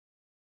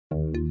Hello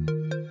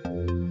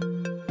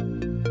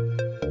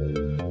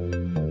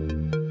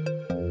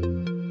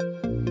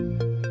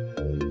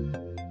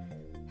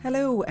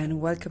and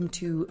welcome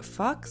to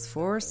Fox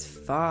Force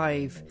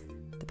 5,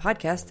 the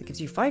podcast that gives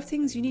you 5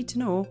 things you need to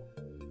know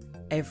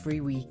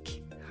every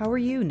week. How are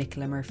you,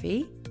 Nicola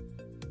Murphy?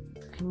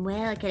 I'm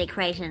well, Kelly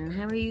Crichton.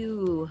 How are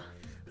you?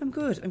 I'm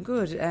good.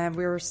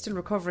 We're still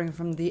recovering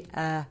from the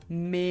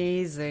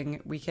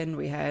amazing weekend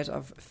we had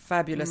of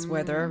fabulous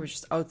weather. We were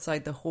just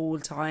outside the whole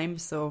time,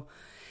 so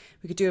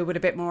we could do with a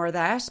bit more of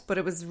that, but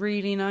it was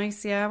really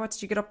nice. Yeah, what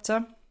did you get up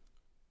to?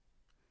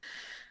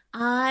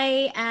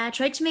 I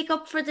tried to make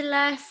up for the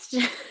last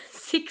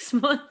 6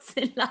 months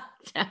in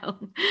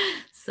lockdown.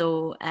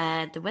 So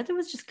the weather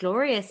was just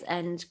glorious,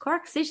 and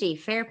Cork City,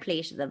 fair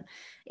play to them.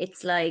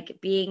 It's like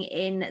being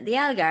in the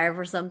Algarve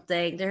or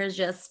something. There's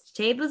just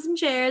tables and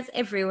chairs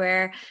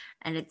everywhere,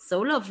 and it's so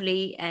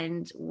lovely.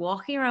 And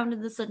walking around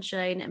in the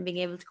sunshine and being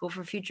able to go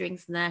for a few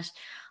drinks and that,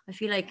 I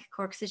feel like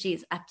Cork City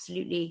is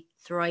absolutely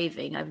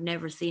thriving. I've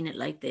never seen it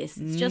like this.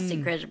 It's just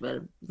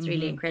incredible. It's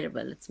really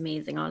incredible. It's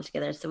amazing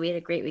altogether. So we had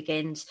a great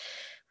weekend.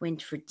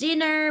 Went for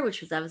dinner,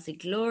 which was obviously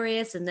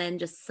glorious, and then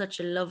just such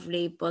a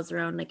lovely buzz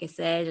around, like I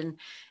said. And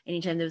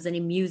anytime there was any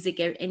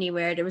music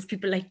anywhere, there was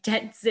people like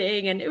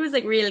dancing, and it was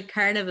like real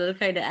carnival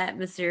kind of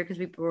atmosphere because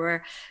people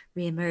were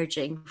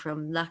re-emerging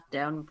from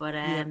lockdown. But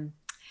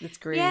It's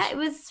great. yeah, it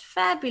was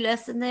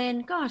fabulous. And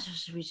then, gosh,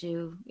 what did we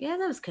do? Yeah,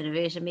 that was kind of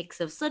it. A mix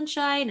of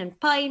sunshine and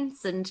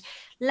pints and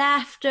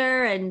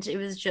laughter, and it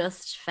was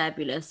just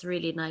fabulous.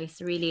 Really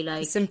nice, really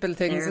like simple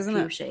things, isn't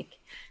it?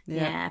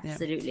 Yeah,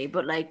 absolutely.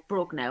 But like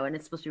broke now, and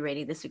it's supposed to be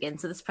raining this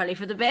weekend, so that's probably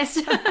for the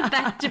best.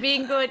 Back to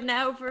being good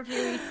now for a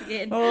few weeks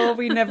again. Oh,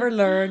 we never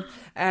learn.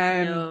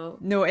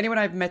 No, anyone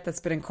I've met that's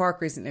been in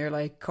Cork recently are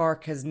like,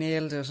 Cork has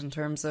nailed it in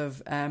terms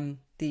of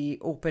the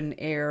open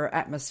air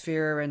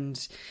atmosphere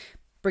and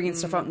bringing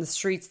stuff out in the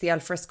streets, the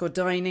alfresco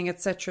dining,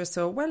 etc.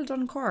 So well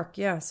done, Cork.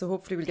 Yeah, so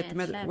hopefully we'll get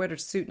the weather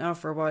to suit now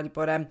for a while.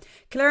 But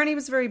Killarney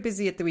was very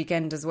busy at the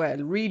weekend as well,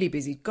 really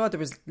busy. God, there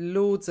was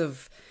loads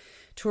of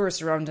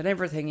tourists around and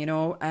everything, you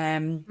know,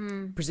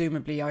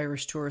 presumably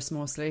Irish tourists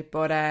mostly.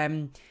 But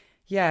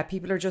yeah,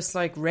 people are just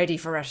like ready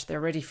for it. They're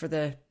ready for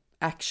the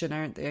action,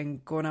 aren't they,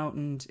 and going out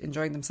and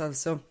enjoying themselves.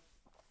 So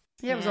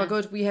yeah, it was all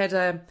good. We had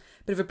a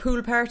bit of a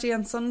pool party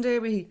on Sunday.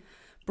 We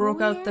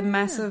broke out the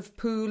massive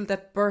pool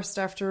that burst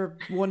after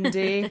one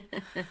day,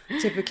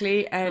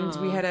 typically. And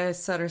we had a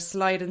sort of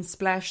slide and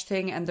splash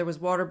thing, and there was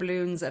water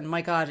balloons. And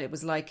my God, it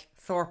was like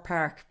Thorpe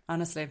Park,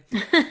 honestly.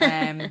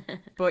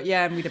 But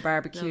yeah, and we had a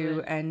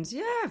barbecue, and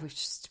yeah, we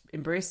just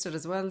embraced it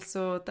as well.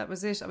 So that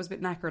was it. I was a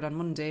bit knackered on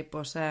Monday,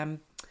 but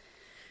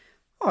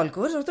all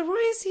good.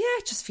 Otherwise, yeah,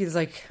 it just feels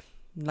like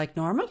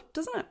normal,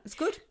 doesn't it? It's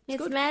good.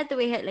 It's mad the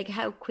way like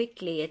how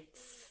quickly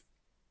it's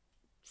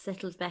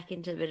settles back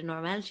into a bit of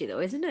normality though,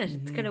 isn't it?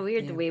 It's kind of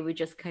weird the way we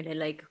just kind of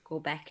like go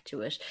back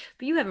to it.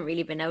 But you haven't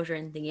really been out or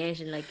anything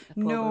yet in like a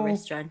pub or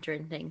restaurant or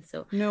anything,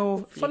 so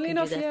no, funnily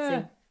enough,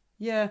 soon.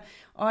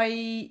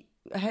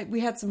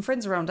 We had some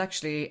friends around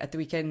actually at the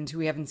weekend who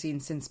we haven't seen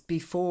since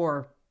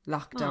before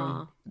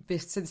lockdown,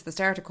 since the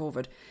start of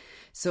COVID.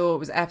 So it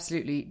was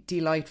absolutely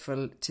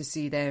delightful to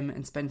see them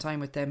and spend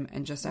time with them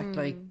and just act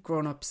like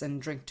grown-ups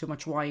and drink too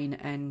much wine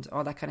and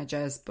all that kind of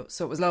jazz. But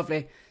so it was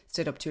lovely.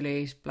 Stayed up too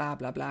late, blah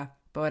blah blah.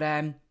 But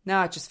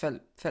no, it just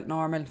felt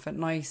normal, felt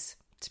nice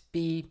to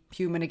be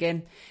human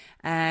again.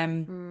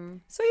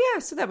 So yeah,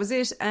 so that was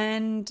it.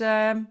 And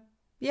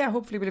yeah,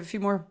 hopefully we'll have a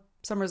few more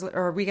summers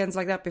or weekends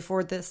like that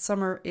before the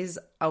summer is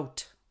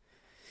out.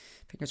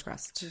 Fingers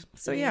crossed.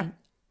 So yeah,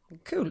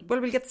 cool.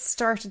 Well, we'll get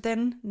started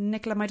then,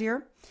 Nicola, my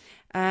dear.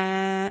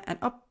 And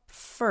up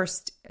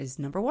first is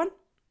number 1.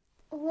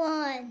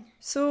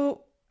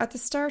 So at the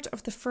start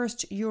of the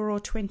first Euro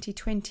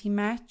 2020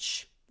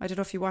 match, I don't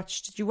know if you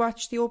watched. Did you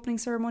watch the opening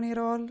ceremony at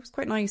all? It was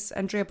quite nice.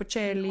 Andrea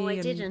Bocelli. No, I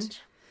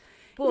didn't.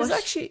 But it was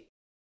actually.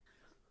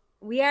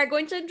 We are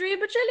going to Andrea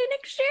Bocelli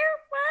next year.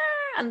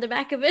 On the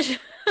back of it.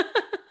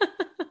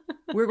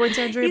 We're going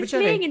to Andrea Bocelli. He's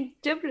playing in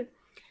Dublin.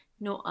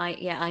 No,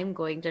 I'm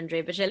going to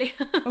Andrea Bocelli.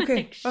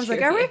 Okay. I was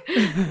like, are we?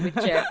 With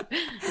Jared.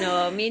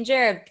 No, me and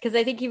Jared, because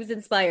I think he was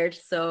inspired.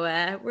 So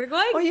we're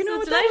going. Oh, you know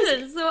what that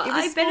was? So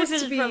I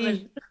benefited from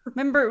it.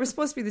 Remember, it was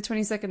supposed to be the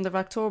 22nd of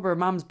October,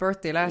 Mom's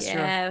birthday last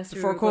year.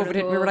 Before COVID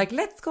hit. We were like,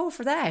 let's go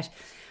for that.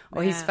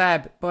 Oh, he's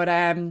fab. But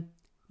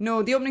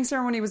no, the opening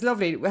ceremony was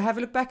lovely. We'll have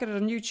a look back at it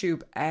on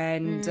YouTube.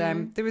 And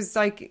there was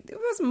like, there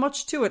wasn't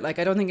much to it. Like,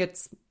 I don't think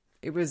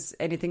it was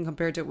anything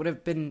compared to it would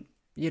have been,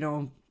 you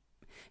know,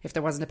 if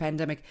there wasn't a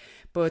pandemic.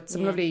 But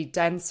some lovely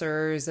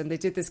dancers, and they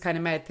did this kind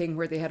of mad thing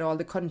where they had all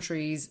the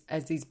countries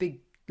as these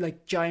big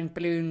like giant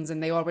balloons,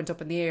 and they all went up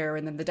in the air,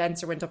 and then the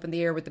dancer went up in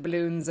the air with the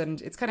balloons,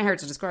 and it's kind of hard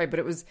to describe, but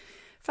it was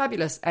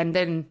fabulous. And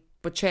then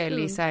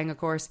Bocelli sang, of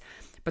course.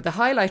 But the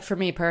highlight for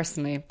me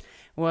personally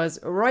was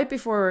right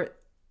before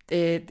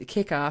the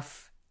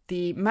kickoff,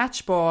 the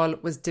match ball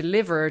was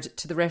delivered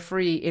to the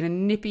referee in a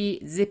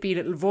nippy, zippy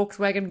little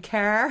Volkswagen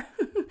car,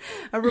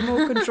 a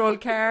remote control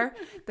car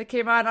that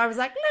came on. I was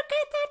like, look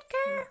at that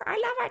car. I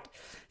love it.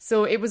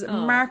 So it was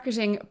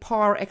marketing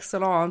par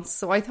excellence.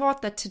 So I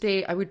thought that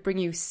today I would bring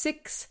you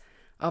 6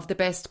 of the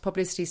best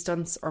publicity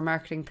stunts or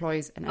marketing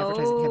ploys and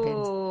advertising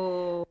campaigns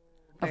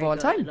of all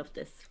time. I love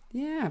this.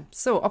 Yeah.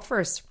 So up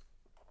first,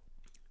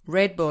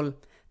 Red Bull,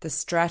 the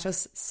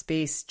Stratos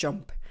Space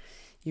Jump.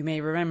 You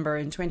may remember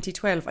in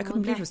 2012. I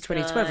couldn't believe it was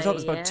 2012. I thought it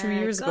was about 2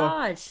 years ago.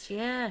 God,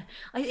 yeah.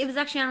 It was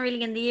actually on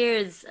Reeling in the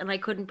Years, and I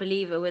couldn't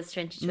believe it was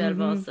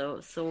 2012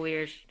 also. So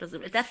weird.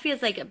 That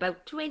feels like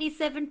about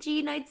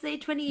 2017, I'd say,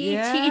 2018.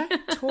 Yeah,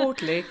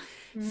 totally.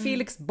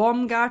 Felix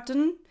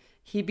Baumgarten,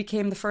 he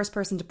became the first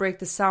person to break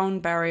the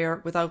sound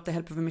barrier without the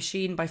help of a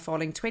machine by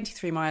falling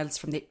 23 miles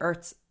from the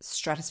Earth's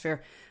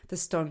stratosphere. The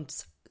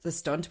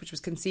stunt, which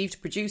was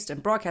conceived, produced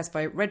and broadcast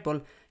by Red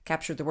Bull,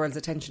 captured the world's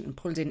attention and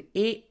pulled in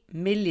 8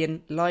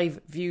 million live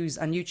views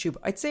on YouTube.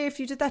 I'd say if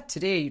you did that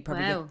today, you'd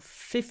probably get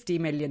 50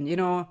 million, you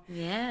know.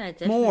 Yeah,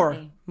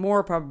 definitely.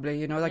 More probably,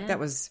 you know, like that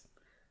was,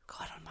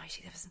 God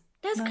almighty, that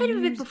was kind of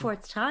a bit before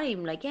its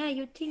time. Like, yeah,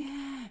 you'd think,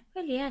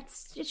 well, yeah,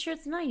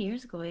 it's 9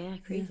 years ago. Yeah,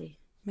 crazy.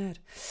 Mad.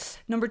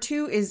 Number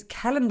 2 is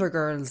Calendar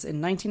Girls.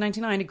 In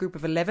 1999, a group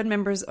of 11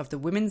 members of the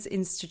Women's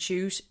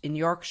Institute in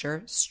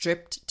Yorkshire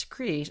stripped to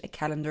create a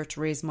calendar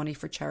to raise money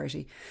for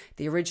charity.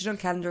 The original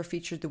calendar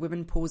featured the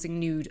women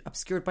posing nude,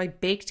 obscured by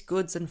baked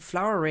goods and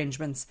flower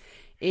arrangements.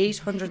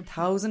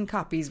 800,000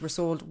 copies were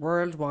sold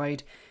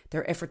worldwide.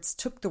 Their efforts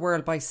took the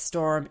world by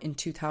storm in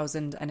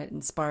 2000 and it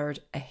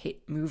inspired a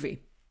hit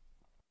movie.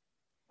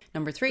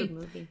 Number 3.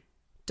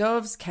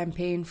 Dove's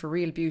campaign for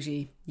real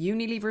beauty.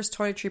 Unilever's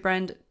toiletry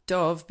brand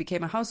Dove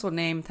became a household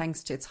name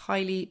thanks to its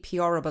highly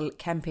PRable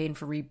campaign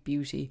for real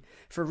beauty.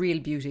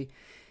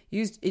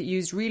 It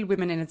used real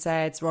women in its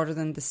ads rather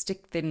than the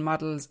stick-thin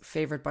models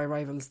favoured by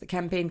rivals. The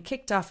campaign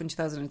kicked off in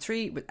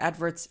 2003 with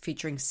adverts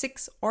featuring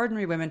 6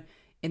 ordinary women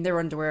in their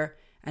underwear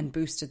and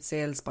boosted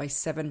sales by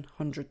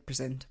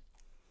 700%.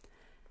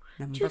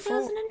 Number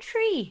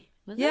 2003,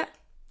 was it?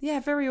 Yeah,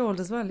 very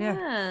old as well,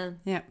 yeah.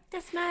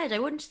 That's mad. I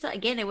wouldn't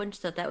have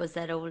thought that was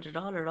that old at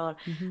all.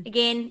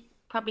 Again,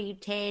 probably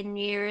 10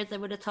 years, I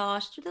would have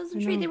thought.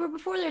 2003, they were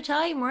before their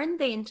time, weren't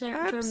they, in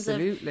terms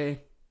of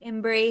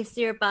embrace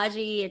your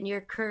body and your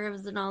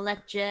curves and all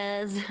that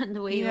jazz and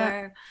the way you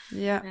are.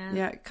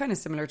 Yeah, kind of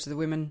similar to the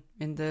women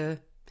in the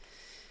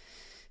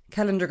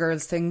Calendar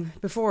Girls thing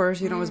before,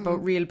 you know, it was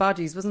about real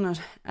bodies, wasn't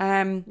it?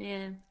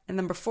 And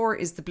number 4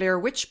 is the Blair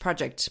Witch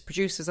Project.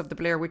 Producers of the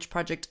Blair Witch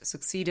Project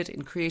succeeded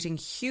in creating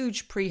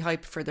huge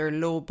pre-hype for their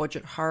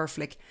low-budget horror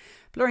flick.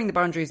 Blurring the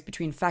boundaries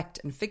between fact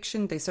and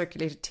fiction, they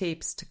circulated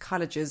tapes to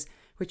colleges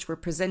which were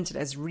presented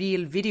as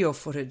real video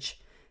footage.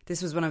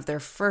 This was one of the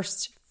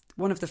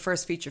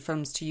first feature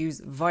films to use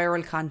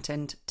viral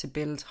content to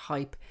build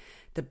hype.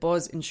 The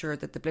buzz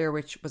ensured that the Blair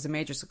Witch was a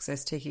major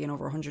success, taking in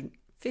over $150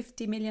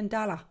 million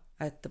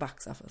at the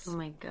box office. Oh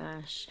my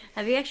gosh.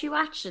 Have you actually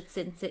watched it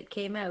since it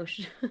came out?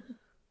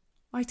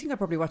 I think I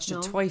probably watched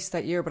it twice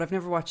that year, but I've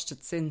never watched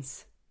it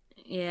since.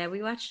 Yeah,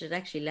 we watched it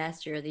actually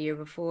last year or the year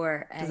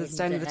before. Does it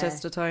stand the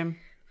test of time?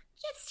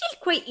 It's still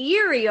quite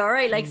eerie, all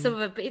right. Like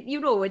some of it, you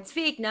know, it's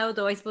fake now,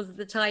 though. I suppose at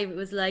the time it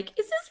was like,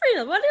 is this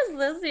real? What is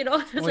this? You know,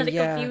 there's a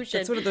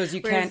confusion. It's one of those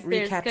you can't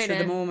recapture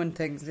the moment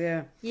things,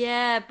 yeah.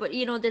 Yeah, but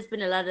you know, there's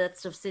been a lot of that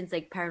stuff since,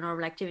 like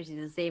Paranormal Activity,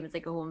 the same as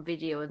like a home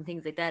video and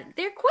things like that.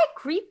 They're quite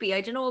creepy, I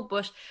don't know,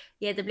 but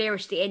yeah, the Blair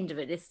Witch, the end of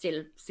it is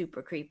still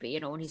super creepy, you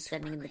know, when he's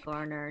standing in the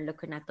corner and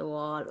looking at the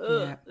wall.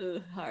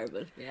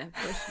 Horrible, yeah,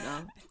 but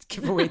no.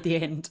 Give away the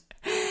end.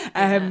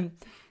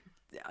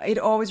 It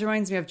always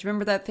reminds me of, do you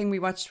remember that thing we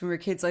watched when we were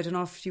kids? I don't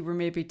know if you were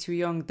maybe too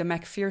young, the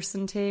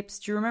McPherson tapes.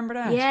 Do you remember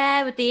that?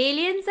 Yeah, with the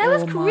aliens. That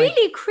was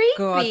really creepy.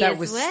 God, that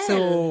was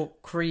so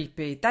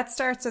creepy. That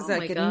starts as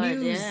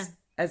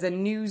as a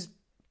news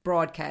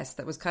broadcast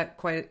that was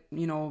quite,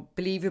 you know,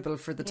 believable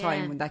for the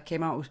time when that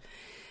came out.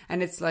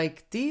 And it's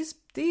like this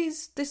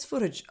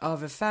footage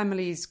of a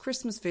family's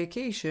Christmas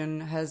vacation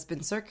has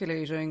been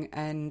circulating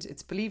and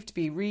it's believed to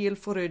be real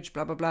footage,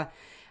 blah, blah, blah.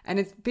 And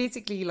it's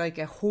basically like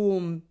a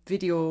home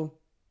video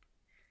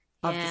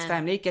of this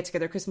family get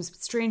together at Christmas,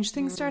 but strange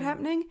things start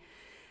happening.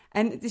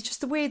 And it's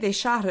just the way they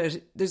shot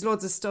it. There's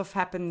loads of stuff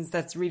happens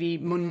that's really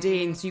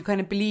mundane, so you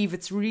kind of believe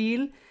it's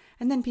real.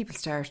 And then people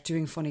start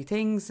doing funny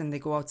things and they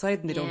go outside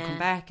and they don't come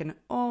back. And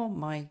oh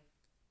my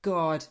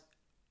God,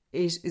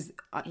 it is.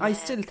 I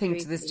still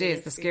think to this day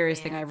it's the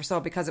scariest thing I ever saw,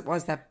 because it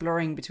was that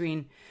blurring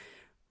between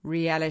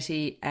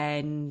reality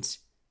and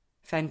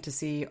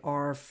fantasy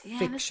or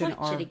fiction.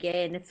 Watch it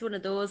again. It's one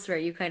of those where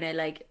you kind of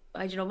like,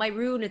 I don't know, might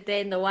ruin it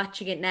then, though,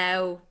 watching it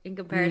now in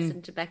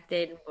comparison to back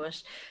then.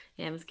 But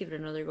yeah, let's give it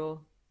another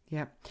go.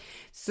 Yeah.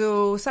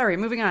 So, sorry,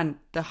 moving on.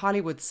 The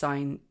Hollywood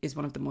sign is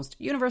one of the most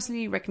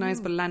universally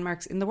recognisable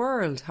landmarks in the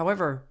world.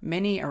 However,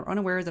 many are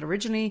unaware that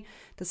originally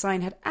the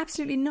sign had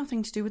absolutely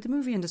nothing to do with the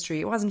movie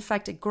industry. It was, in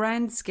fact, a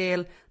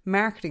grand-scale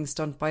marketing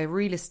stunt by a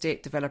real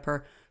estate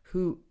developer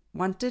who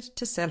wanted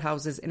to sell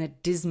houses in a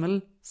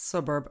dismal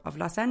suburb of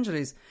Los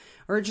Angeles.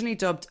 Originally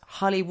dubbed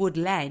Hollywood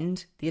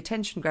Land, the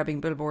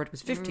attention-grabbing billboard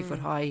was 50 foot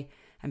high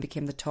and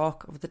became the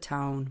talk of the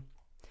town.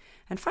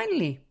 And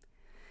finally,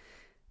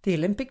 The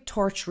Olympic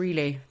Torch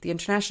Relay. The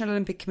International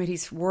Olympic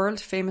Committee's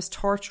world-famous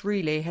torch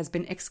relay has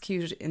been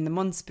executed in the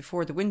months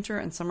before the Winter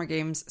and Summer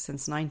Games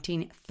since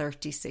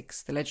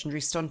 1936. The legendary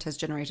stunt has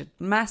generated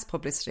mass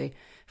publicity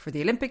for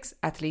the Olympics,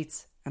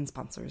 athletes and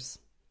sponsors.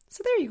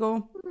 So there you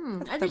go.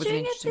 Are they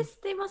doing it?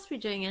 They must be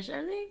doing it,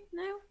 are they,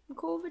 now? In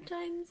COVID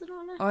times and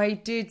all that? I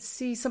did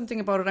see something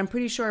about it. I'm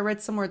pretty sure I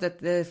read somewhere that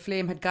the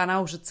flame had gone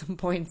out at some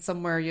point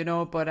somewhere, you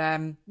know, but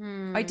I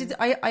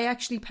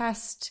actually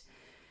passed...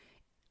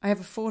 I have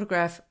a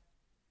photograph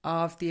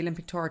of the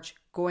Olympic torch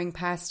going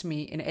past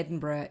me in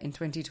Edinburgh in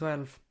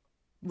 2012.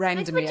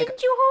 Randomly. But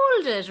didn't you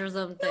hold it or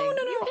something?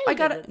 No. I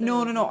got it.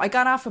 No. I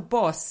got off a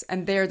bus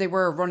and there they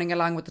were running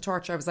along with the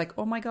torch. I was like,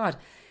 oh my God.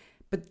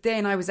 But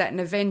then I was at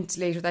an event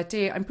later that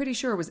day. I'm pretty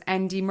sure it was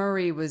Andy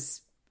Murray was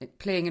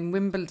playing in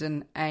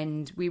Wimbledon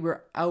and we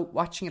were out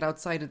watching it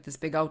outside at this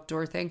big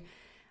outdoor thing.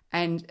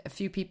 And a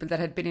few people that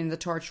had been in the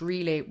torch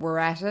relay were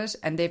at it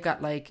and they've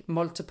got like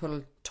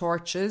multiple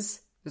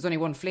torches. There's only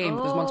one flame,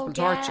 but there's multiple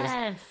torches.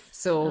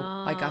 So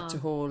I got to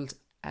hold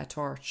a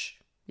torch.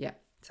 Yeah.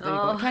 So there you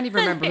go. I can't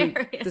even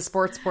remember who the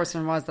sports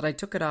person was that I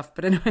took it off.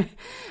 But anyway.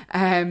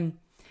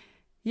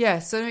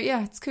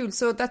 It's cool.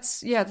 So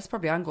that's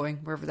probably ongoing,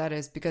 wherever that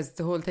is, because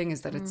the whole thing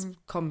is that it's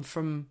come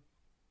from,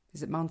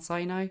 is it Mount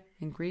Sinai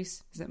in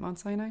Greece? Is it Mount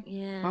Sinai?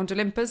 Yeah. Mount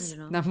Olympus?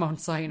 Not Mount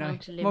Sinai.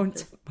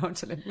 Mount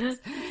Olympus.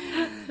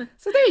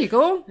 So there you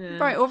go. Yeah.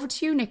 Right, over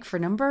to you, Nick, for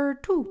number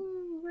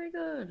 2. Very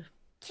good.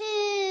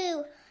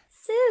 2.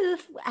 So,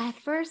 at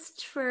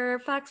first for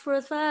Fox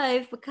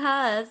 405,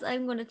 because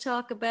I'm going to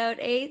talk about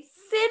a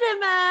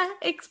cinema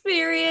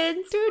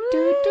experience.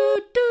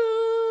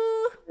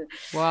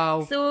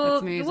 Wow. So,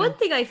 that's amazing. The one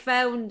thing I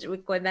found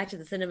with going back to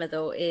the cinema,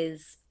 though,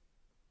 is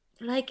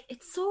like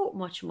it's so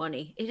much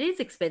money. It is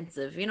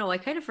expensive. You know, I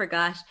kind of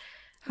forgot.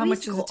 How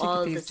much is a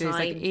ticket these days?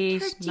 Like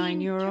 8,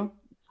 9 euro?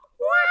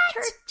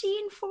 What?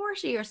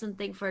 13.40 or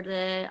something for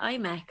the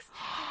IMAX.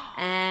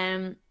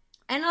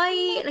 And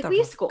we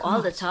used to go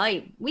all the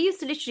time. We used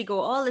to literally go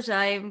all the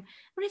time.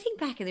 When I think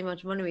back of the amount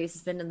of money we used to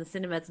spend in the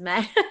cinema, it's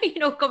mad. You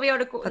know, coming out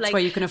of that's why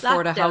you can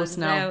afford a house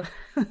now.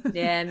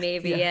 Yeah,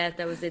 maybe. Yeah,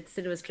 that was it. The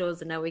cinema's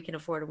closed, and now we can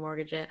afford a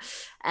mortgage. Yeah.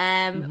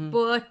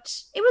 But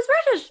it was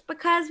worth it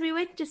because we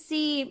went to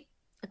see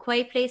A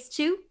Quiet Place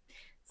 2.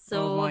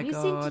 So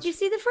did you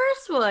see the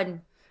first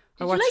one?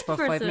 I watched about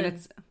 5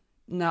 minutes.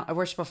 No, I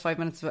watched about 5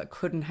 minutes of it. I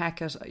couldn't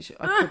hack it. I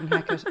couldn't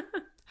hack it.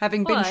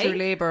 Having been through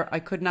labour, I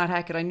could not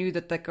hack it. I knew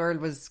that girl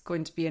was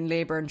going to be in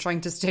labour and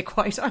trying to stay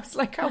quiet. I was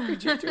like, how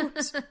could you do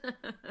it?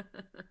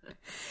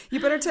 You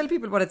better tell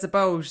people what it's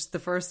about, the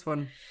first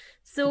one.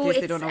 So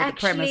it's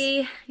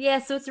actually,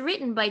 so it's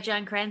written by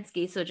John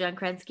Krasinski. So John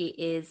Krasinski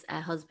is a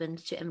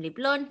husband to Emily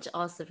Blunt,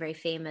 also very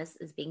famous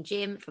as being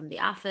Jim from The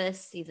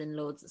Office. He's in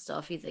loads of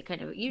stuff. He's a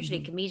kind of usually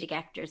comedic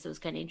actor, so it's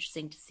kind of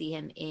interesting to see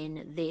him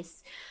in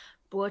this.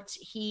 But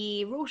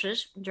he wrote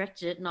it,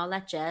 directed it and all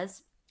that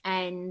jazz.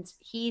 And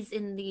he's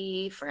in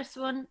the first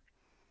one,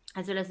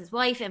 as well as his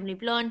wife, Emily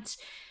Blunt.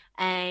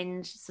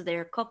 And so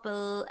they're a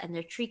couple and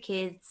they're 3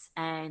 kids.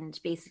 And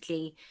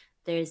basically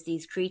there's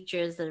these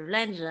creatures that have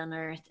landed on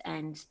Earth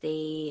and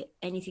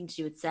anything to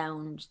do with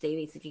sound, they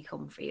basically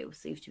come for you.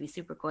 So you have to be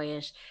super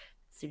quiet.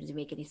 As soon as you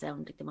make any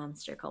sound, like the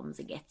monster comes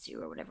and gets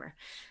you or whatever.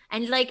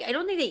 And like, I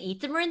don't think they eat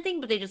them or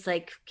anything, but they just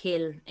like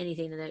kill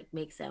anything that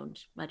makes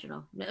sound. I don't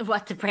know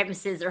what the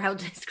premise is or how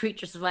this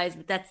creature survives,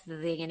 but that's the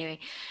thing anyway.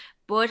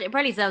 But it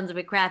probably sounds a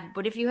bit crap.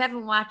 But if you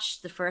haven't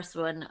watched the first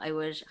one, I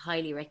would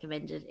highly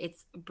recommend it.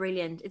 It's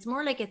brilliant. It's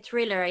more like a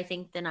thriller, I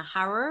think, than a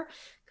horror,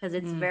 because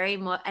it's very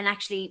much. And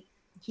actually,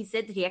 he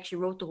said that he actually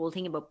wrote the whole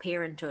thing about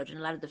parenthood and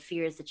a lot of the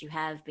fears that you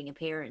have being a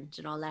parent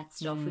and all that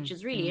stuff, which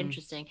is really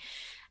interesting.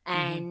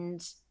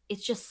 And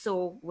it's just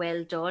so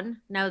well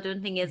done. Now, the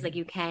one thing is, like,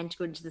 you can't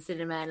go into the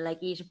cinema and like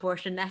eat a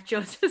portion of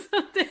nachos or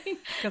something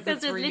because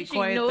there's really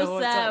literally no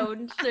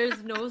sound.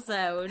 There's no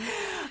sound.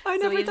 I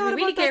never thought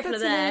about that.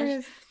 That's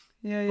hilarious.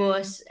 Yeah.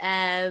 But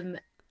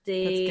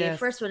the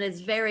first one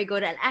is very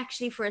good, and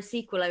actually for a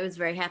sequel I was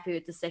very happy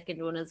with the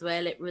second one as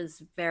well. It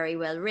was very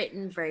well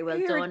written, very well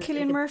done.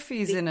 Cillian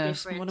Murphy's in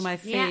it, one of my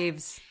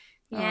faves.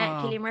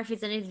 Yeah, Cillian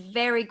Murphy's in it. He's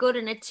very good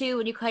in it too,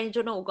 and you kind of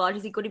don't know, oh God,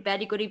 is he goody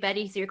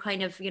betty? So you're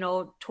kind of,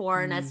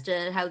 torn as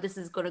to how this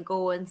is going to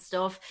go and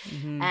stuff.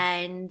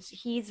 And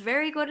he's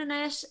very good in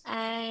it,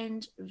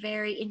 and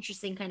very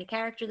interesting kind of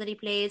character that he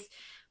plays.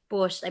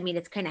 But I mean,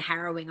 it's kind of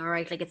harrowing, all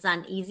right? Like, it's not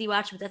an easy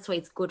watch, but that's why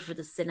it's good for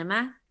the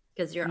cinema,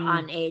 because you're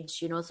on edge,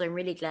 So I'm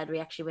really glad we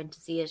actually went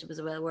to see it. It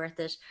was well worth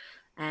it.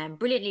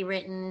 Brilliantly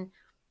written.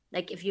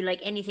 Like, if you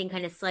like anything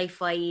kind of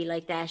sci-fi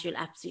like that, you'll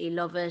absolutely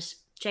love it.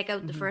 Check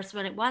out the first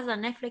one. It was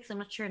on Netflix. I'm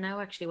not sure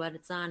now actually what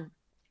it's on.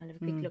 I'll have a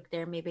quick look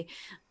there maybe.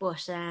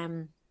 But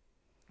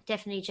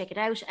definitely check it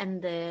out.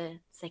 And the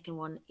second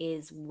one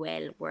is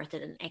well worth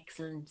it. An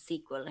excellent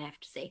sequel, I have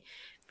to say.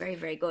 Very,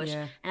 very good.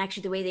 Yeah. And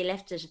actually, the way they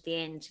left it at the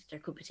end, there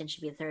could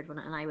potentially be a third one,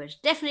 and I would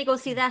definitely go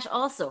see that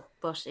also.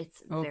 But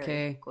it's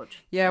very good.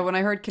 Yeah, when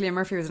I heard Cillian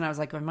Murphy was in, I was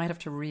like, I might have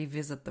to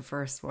revisit the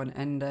first one.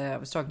 And I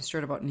was talking to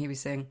Stuart about it, and he was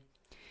saying,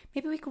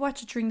 maybe we could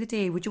watch it during the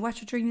day. Would you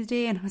watch it during the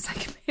day? And I was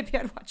like, maybe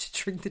I'd watch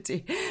it during the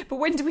day. But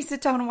when do we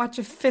sit down and watch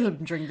a film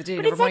during the day?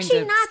 But Never it's mind actually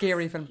a not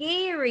scary film.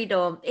 scary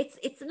though.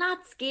 It's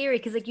not scary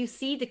because like you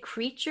see the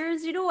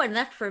creatures, you know, and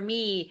that for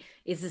me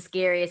is the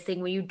scariest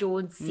thing when you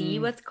don't see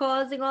what's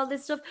causing all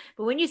this stuff.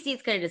 But when you see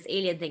it's kind of this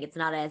alien thing, it's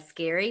not as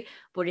scary.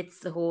 But it's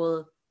the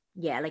whole,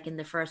 like in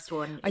the first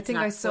one. I think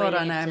I saw it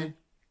on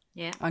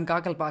on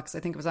Gogglebox.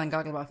 I think it was on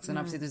Gogglebox, and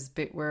obviously there's a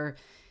bit where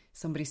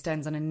somebody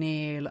stands on a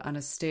nail on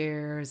a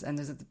stairs, and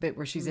there's a bit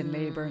where she's in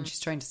labour and she's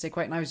trying to stay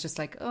quiet, and I was just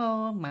like,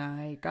 oh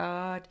my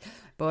god.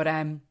 But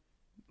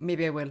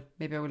maybe I will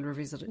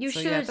revisit it. You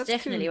should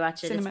definitely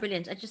watch it. Cinema. It's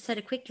brilliant. I just had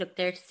a quick look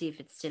there to see if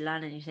it's still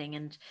on anything,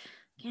 and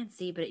I can't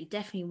see, but it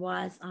definitely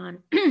was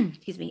on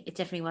excuse me, it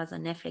definitely was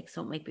on Netflix,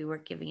 so it might be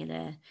worth giving it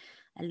a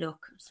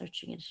look,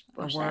 searching it.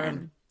 But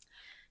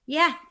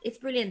yeah, it's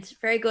brilliant.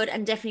 Very good.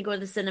 And definitely go to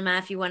the cinema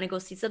if you want to go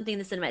see something in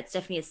the cinema. It's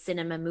definitely a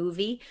cinema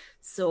movie.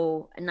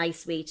 So a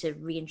nice way to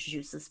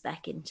reintroduce us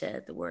back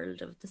into the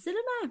world of the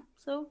cinema.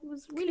 So it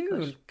was really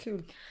good. Cool.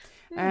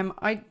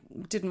 I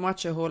didn't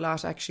watch a whole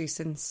lot actually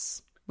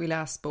since we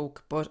last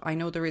spoke, but I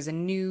know there is a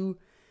new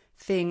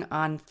thing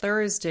on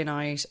Thursday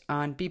night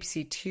on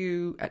BBC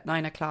Two at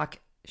 9:00.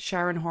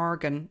 Sharon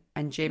Horgan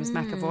and James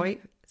McAvoy.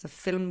 It's a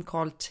film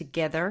called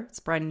Together.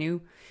 It's brand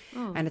new.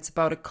 And it's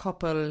about a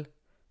couple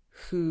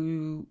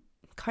who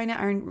kind of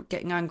aren't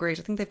getting on great.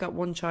 I think they've got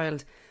one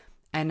child,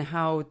 and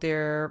how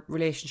their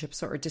relationship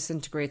sort of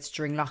disintegrates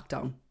during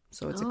lockdown.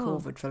 So it's a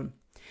COVID film.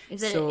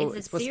 Is it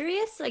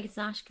serious? Like it's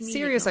not comedic?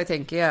 Serious, I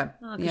think, yeah.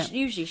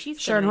 Usually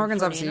she's Sharon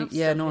Horgan's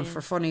obviously known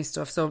for funny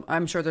stuff, so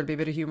I'm sure there'll be a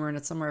bit of humour in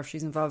it somewhere if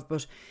she's involved.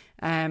 But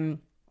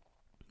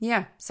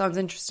sounds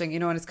interesting, you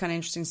know, and it's kind of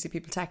interesting to see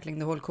people tackling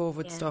the whole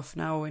COVID stuff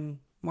now in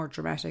more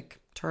dramatic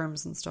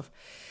terms and stuff.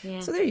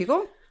 So there you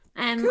go.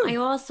 Cool. I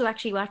also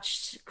actually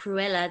watched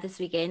Cruella this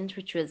weekend,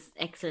 which was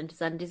excellent.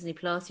 It's on Disney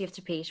Plus. You have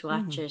to pay to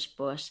watch it,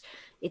 but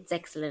it's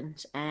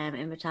excellent.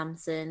 Emma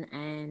Thompson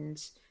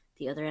and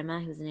the other Emma,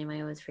 whose name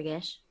I always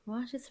forget.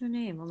 What is her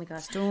name? Oh my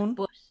god, Stone.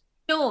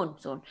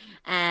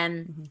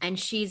 And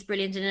she's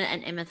brilliant in it,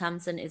 and Emma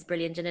Thompson is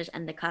brilliant in it,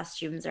 and the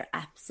costumes are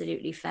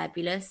absolutely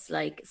fabulous,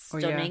 like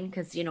stunning,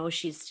 because you know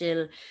she's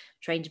still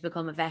trying to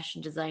become a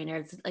fashion designer.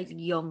 It's like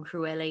young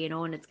Cruella, you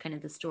know, and it's kind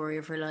of the story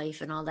of her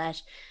life and all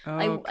that.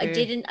 I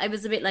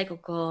was a bit like, oh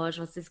god,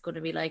 what's this going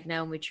to be like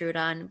now? And we threw it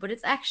on, but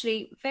it's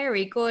actually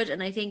very good,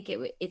 and I think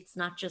it's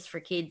not just for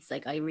kids.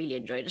 Like I really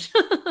enjoyed it.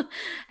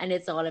 And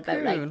it's all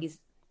about like these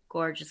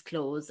gorgeous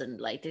clothes,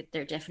 and like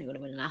they're definitely going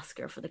to win an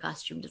Oscar for the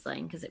costume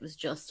design because it was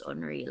just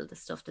unreal, the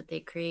stuff that they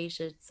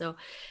created. So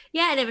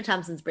and Emma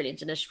Thompson's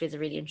brilliant in it. She plays a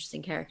really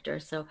interesting character,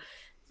 so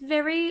she's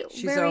very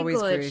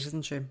always good. Great,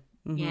 isn't she?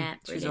 Yeah,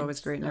 she's always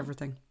great in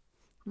everything.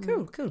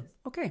 Cool.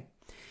 Okay,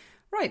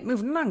 right,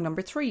 moving along.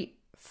 Number 3,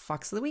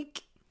 Fox of the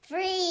Week.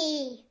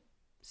 3.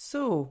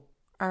 So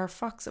our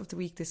Fox of the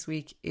Week this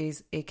week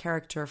is a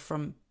character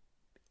from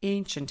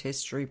ancient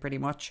history, pretty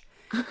much.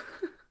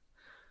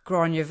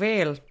 Gráinne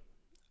Mhaol,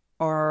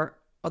 or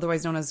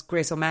otherwise known as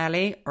Grace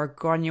O'Malley, or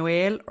Gráinne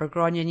Mhaol, or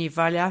Gráinne ní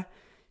Mhaile.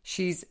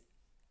 She's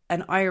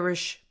an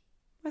Irish,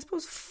 I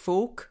suppose,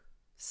 folk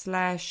 /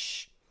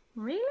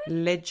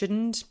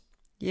 legend.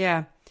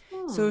 Yeah.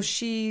 So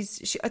she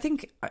I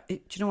think, do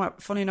you know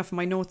what, funny enough, in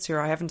my notes here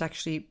I haven't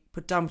actually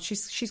put down,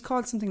 she's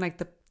called something like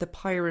the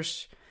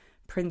pirate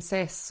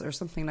princess or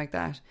something like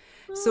that.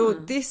 So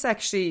this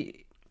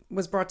actually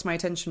was brought to my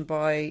attention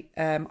by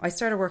I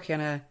started working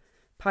on a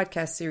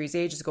podcast series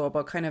ages ago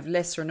about kind of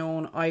lesser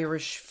known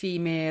Irish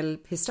female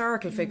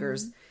historical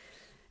figures,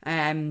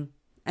 and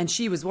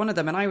she was one of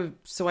them, and I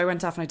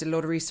went off and I did a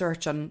load of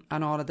research on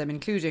all of them,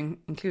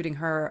 including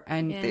her,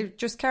 and they're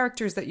just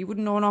characters that you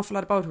wouldn't know an awful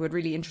lot about who had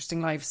really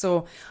interesting lives. So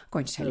I'm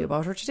going to tell you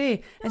about her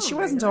today, and she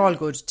wasn't all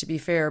good, to be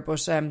fair,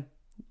 but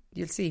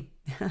you'll see.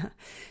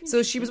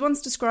 So she was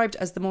once described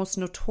as the most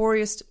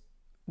notorious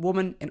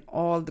woman in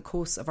all the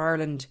coasts of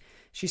Ireland.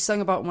 She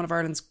sung about one of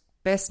Ireland's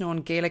best known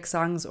Gaelic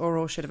songs,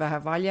 Oro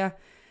Shidavaha Valia.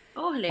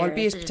 Oh, hilarious.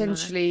 Albeit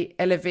potentially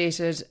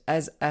elevated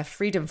as a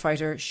freedom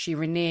fighter, she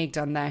reneged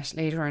on that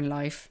later in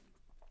life.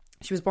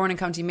 She was born in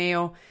County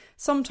Mayo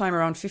sometime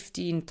around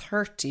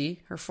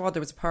 1530. Her father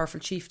was a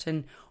powerful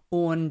chieftain,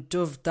 Owen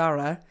Dubh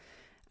Dara,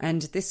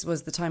 and this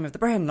was the time of the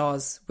Brehon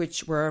Laws,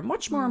 which were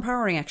much more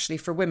empowering actually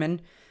for women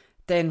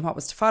than what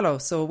was to follow.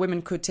 So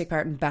women could take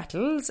part in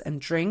battles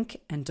and drink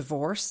and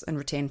divorce and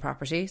retain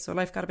property. So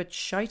life got a bit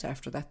shite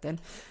after that then.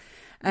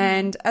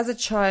 And as a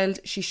child,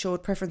 she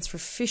showed preference for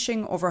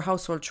fishing over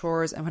household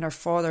chores. And when her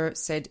father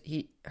said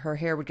her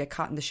hair would get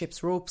caught in the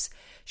ship's ropes,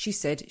 she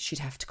said she'd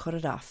have to cut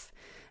it off.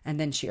 And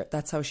then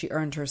that's how she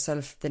earned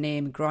herself the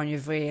name Gráinne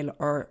Mhaol,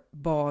 or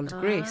Bald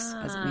Grace,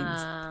 as it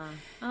means.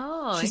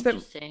 Oh,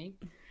 interesting.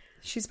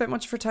 She spent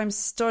much of her time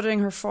studying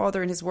her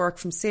father and his work,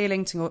 from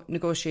sailing to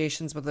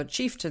negotiations with other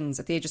chieftains.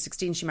 At the age of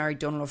 16, she married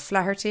Donal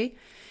O'Flaherty.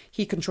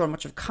 He controlled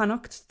much of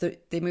Connacht.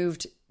 They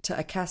moved to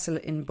a castle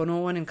in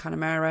Bunowen in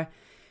Connemara,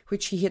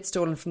 which he had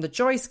stolen from the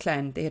Joyce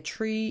clan. They had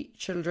 3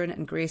 children,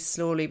 and Grace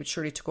slowly but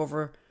surely took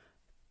over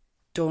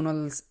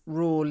Donal's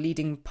role,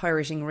 leading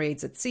pirating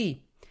raids at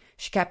sea.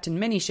 She captained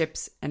many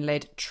ships and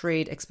led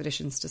trade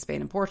expeditions to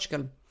Spain and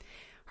Portugal.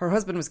 Her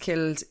husband was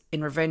killed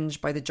in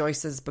revenge by the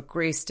Joyces, but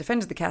Grace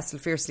defended the castle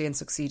fiercely and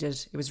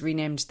succeeded. It was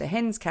renamed the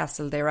Hens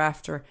Castle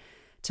thereafter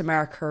to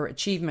mark her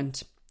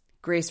achievement.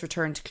 Grace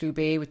returned to Clew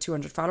Bay with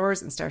 200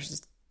 followers and started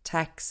to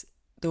tax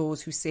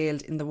those who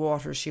sailed in the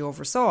waters she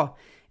oversaw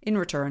in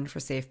return for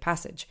safe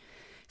passage.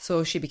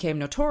 So she became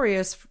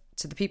notorious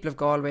to the people of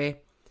Galway,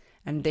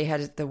 and they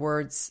had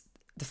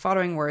the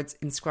following words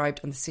inscribed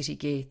on the city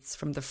gates: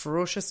 "From the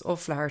ferocious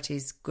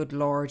O'Flaherty's, good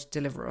Lord,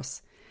 deliver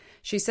us."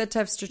 She's said to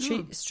have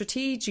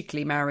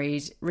strategically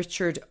married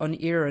Richard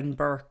O'Eran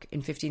Burke in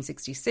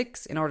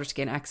 1566 in order to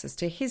gain access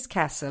to his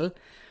castle,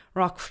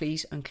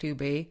 Rockfleet on Clew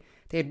Bay.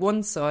 They had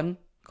one son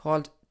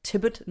called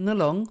Tibbot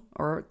Nulung,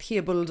 or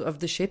Theobald of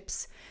the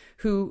Ships,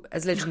 who,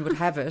 as legend would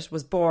have it,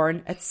 was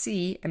born at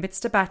sea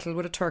amidst a battle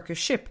with a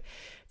Turkish ship.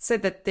 It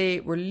said that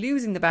they were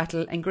losing the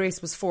battle, and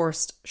Grace was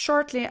forced,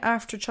 shortly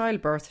after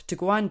childbirth, to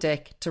go on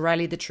deck to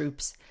rally the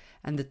troops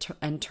and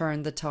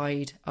turn the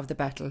tide of the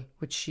battle,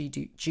 which she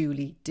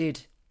duly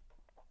did.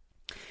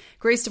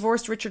 Grace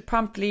divorced Richard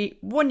promptly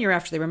 1 year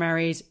after they were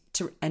married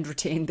and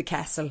retained the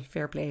castle.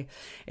 Fair play.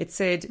 It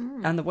said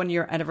on the 1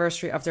 year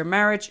anniversary of their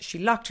marriage, she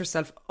locked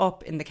herself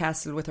up in the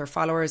castle with her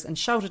followers and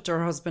shouted to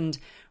her husband,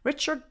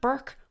 "Richard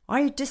Burke,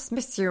 I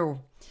dismiss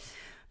you."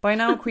 By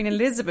now, Queen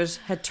Elizabeth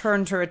had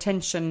turned her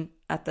attention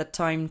at that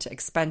time to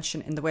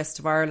expansion in the west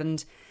of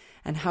Ireland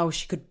and how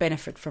she could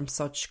benefit from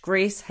such.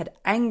 Grace had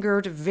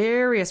angered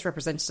various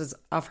representatives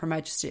of Her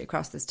Majesty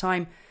across this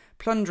time,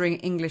 plundering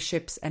English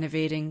ships and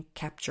evading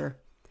capture.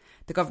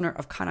 The governor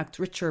of Connacht,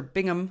 Richard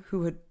Bingham,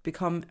 who had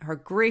become her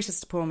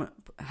greatest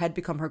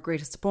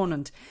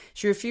opponent.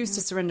 She refused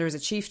to surrender as a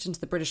chieftain to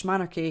the British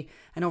monarchy,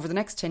 and over the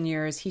next 10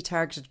 years he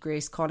targeted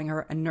Grace, calling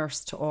her a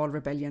nurse to all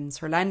rebellions.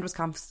 Her land was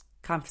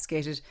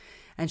confiscated,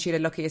 and she had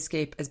a lucky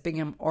escape as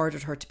Bingham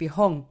ordered her to be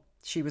hung.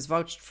 She was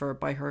vouched for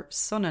by her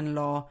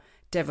son-in-law,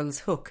 Devil's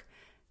Hook,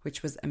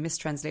 which was a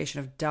mistranslation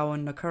of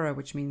Dowan na Curra,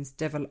 which means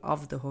devil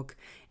of the hook.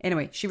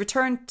 Anyway, she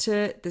returned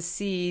to the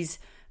seas,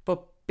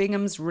 but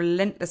Bingham's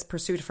relentless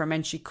pursuit of her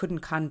meant she couldn't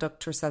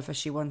conduct herself as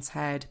she once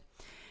had.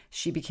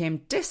 She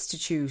became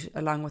destitute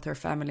along with her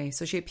family,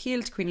 so she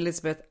appealed to Queen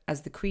Elizabeth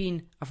as the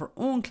queen of her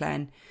own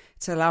clan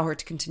to allow her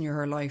to continue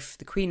her life.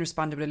 The Queen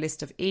responded with a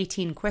list of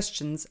 18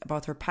 questions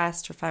about her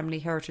past, her family,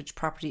 heritage,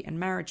 property and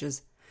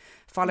marriages.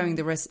 Following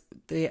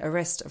the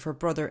arrest of her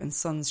brother and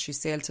sons, she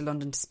sailed to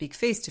London to speak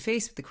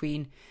face-to-face with the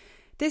Queen.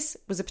 This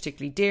was a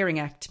particularly daring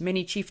act.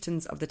 Many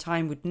chieftains of the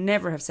time would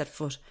never have set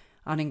foot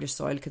on English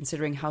soil,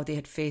 considering how they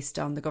had faced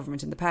down the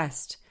government in the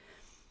past.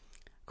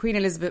 Queen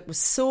Elizabeth was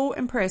so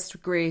impressed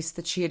with Grace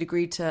that she had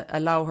agreed to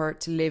allow her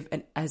to live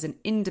as an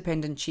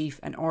independent chief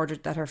and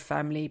ordered that her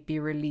family be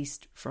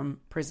released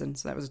from prison.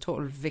 So that was a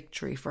total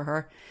victory for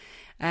her.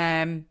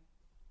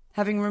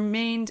 Having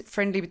remained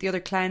friendly with the other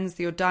clans,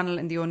 the O'Donnell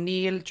and the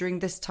O'Neill, during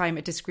this time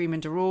a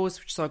disagreement arose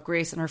which saw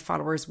Grace and her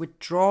followers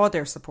withdraw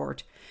their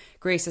support.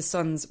 Grace's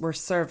sons were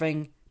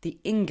serving the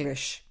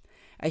English.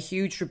 A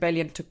huge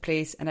rebellion took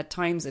place, and at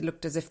times it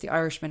looked as if the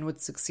Irishmen would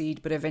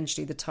succeed, but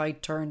eventually the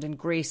tide turned and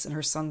Grace and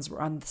her sons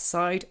were on the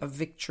side of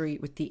victory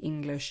with the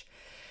English.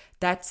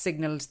 That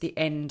signalled the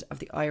end of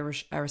the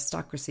Irish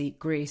aristocracy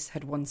Grace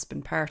had once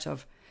been part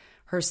of.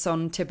 Her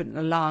son Tibbot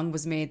Nulung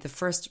was made the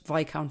first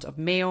Viscount of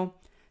Mayo,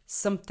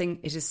 something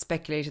it is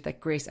speculated that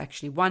Grace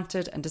actually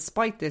wanted, and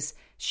despite this,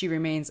 she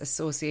remains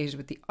associated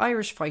with the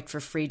Irish fight for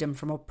freedom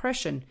from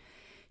oppression.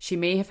 She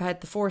may have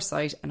had the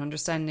foresight and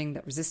understanding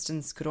that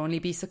resistance could only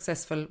be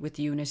successful with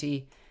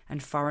unity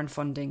and foreign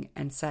funding,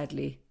 and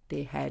sadly,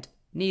 they had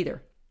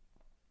neither.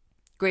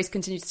 Grace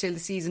continued to sail the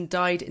seas and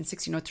died in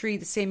 1603,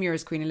 the same year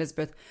as Queen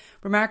Elizabeth.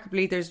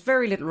 Remarkably, there's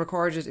very little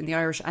recorded in the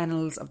Irish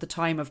annals of the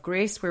time of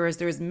Grace, whereas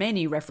there is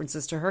many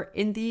references to her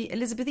in the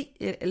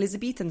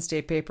Elizabethan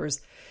state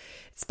papers.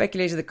 It's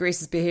speculated that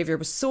Grace's behaviour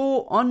was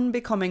so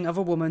unbecoming of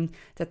a woman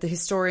that the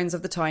historians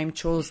of the time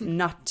chose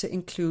not to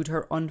include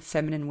her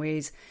unfeminine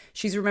ways.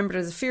 She's remembered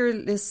as a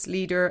fearless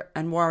leader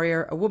and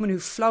warrior, a woman who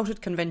flouted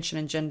convention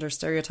and gender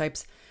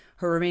stereotypes.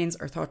 Her remains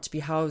are thought to be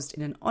housed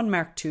in an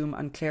unmarked tomb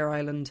on Clare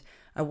Island.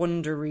 A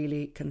wonder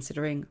really,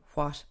 considering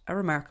what a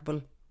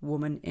remarkable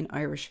woman in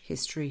Irish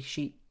history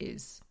she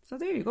is. So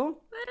there you go.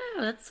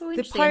 Wow, that's so The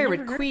interesting.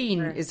 Pirate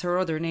Queen is her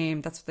other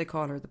name. That's what they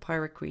call her, the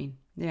Pirate Queen.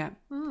 Yeah.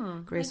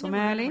 Grace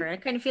O'Malley. I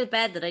kind of feel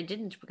bad that I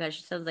didn't, because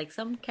she sounds like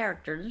some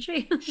character, doesn't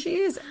she? She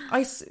is.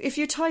 If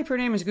you type her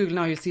name into Google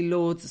now, you'll see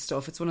loads of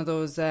stuff. It's one of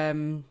those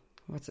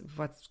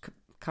what's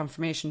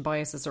confirmation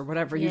biases or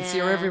whatever. You'd see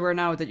her everywhere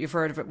now that you've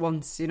heard of it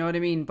once. You know what I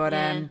mean? But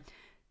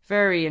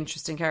very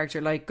interesting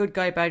character. Like good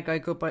guy, bad guy,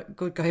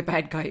 good guy,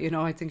 bad guy. You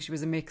know, I think she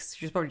was a mix.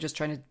 She was probably just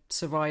trying to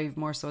survive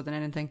more so than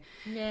anything.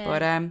 Yeah.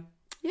 But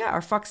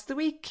our Fox of the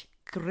Week,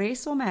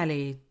 Grace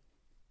O'Malley,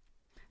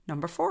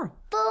 number 4.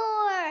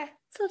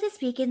 So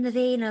this week, in the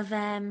vein of,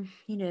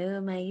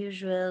 my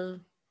usual,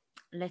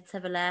 let's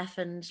have a laugh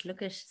and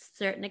look at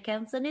certain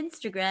accounts on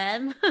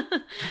Instagram.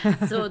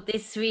 So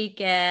this week,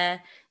 I'm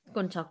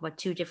going to talk about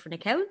 2 different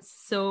accounts.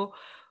 So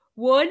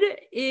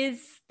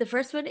The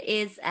first one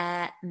is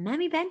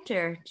Mammy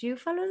Benter. Do you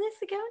follow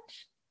this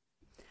account?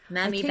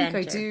 Mammy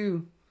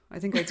Benter. I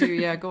think I do.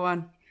 Yeah, go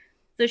on.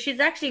 So she's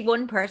actually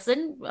one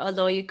person,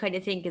 although you kind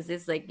of think is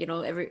this like, you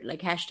know, every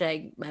like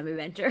hashtag Mammy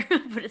Benter,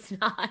 but it's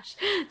not.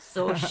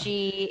 So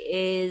she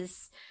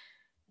is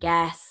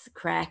gas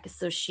crack.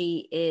 So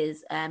she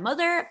is a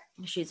mother.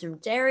 She's from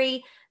Derry.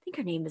 I think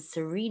her name is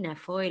Serena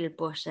Foyle,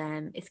 but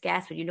it's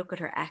gas. When you look at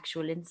her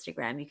actual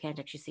Instagram, you can't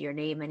actually see her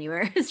name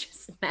anywhere. It's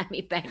just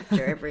Mammy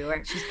Benter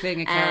everywhere. She's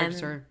playing a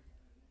character.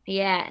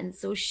 Yeah, and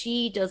so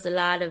she does a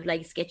lot of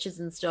like sketches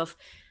and stuff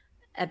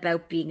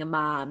about being a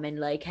mom and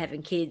like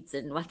having kids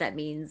and what that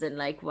means and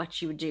like what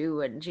she would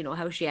do and, you know,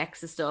 how she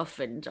acts and stuff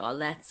and all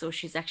that. So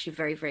she's actually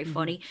very, very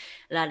funny.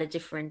 A lot of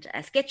different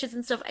sketches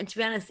and stuff. And to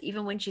be honest,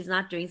 even when she's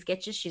not doing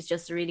sketches, she's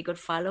just a really good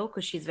follow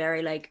because she's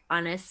very like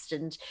honest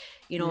and,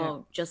 you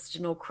know, just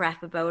no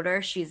crap about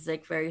her. She's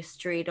like very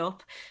straight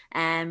up.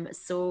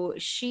 So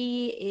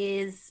she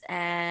is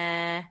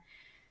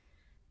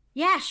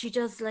yeah, she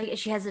does like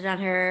she has it on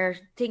her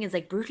thing is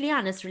like brutally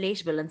honest,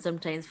 relatable, and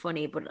sometimes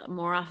funny, but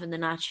more often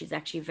than not, she's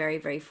actually very,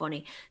 very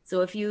funny.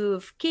 So if you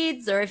have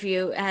kids or if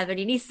you have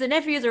any nieces and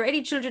nephews or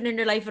any children in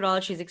your life at all,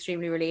 she's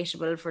extremely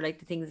relatable for like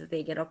the things that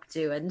they get up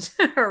to and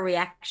her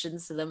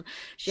reactions to them.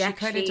 She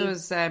actually kind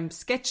of does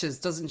sketches,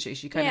 doesn't she?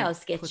 She kind of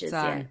sketches, puts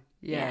on,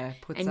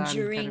 puts and on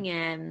during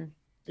kind of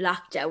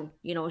lockdown,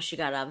 you know, she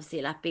got obviously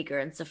a lot bigger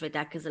and stuff like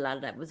that because a lot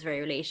of that was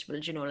very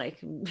relatable, you know,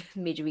 like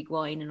midweek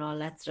wine and all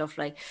that stuff,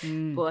 like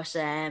but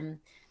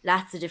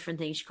lots of different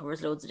things. She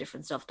covers loads of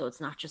different stuff, though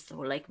it's not just the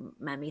whole like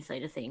mammy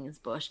side of things,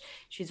 but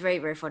she's very,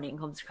 very funny and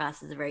comes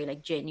across as a very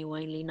like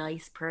genuinely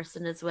nice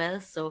person as well.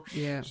 So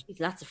she's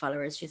lots of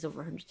followers. She's over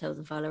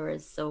 100,000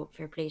 followers, so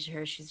fair play to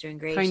her. She's doing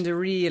great, kind of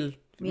real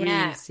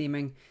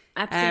seeming.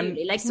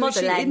 Absolutely, like so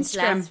Motherland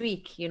last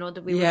week, you know,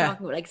 that we were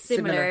talking about, like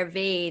similar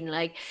vein,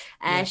 like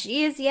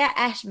she is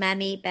at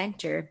Mammy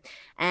Benter,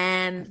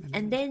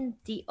 and then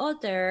the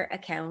other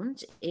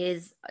account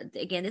is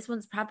again, this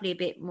one's probably a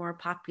bit more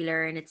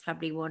popular, and it's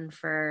probably one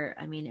for,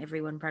 I mean,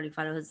 everyone probably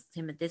follows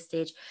him at this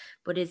stage,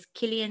 but is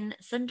Killian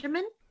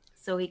Sunderman.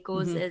 So he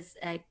goes as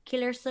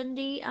Killer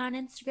Sunday on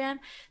Instagram.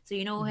 So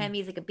you know him,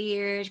 he's like a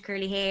beard,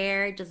 curly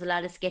hair, does a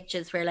lot of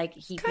sketches where like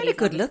he kind of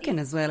good looking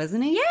as well,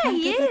 isn't he? Yeah,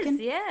 he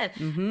is. Yeah,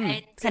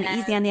 it's kind of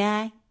easy on the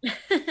eye.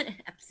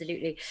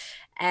 Absolutely.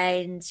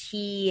 And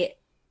he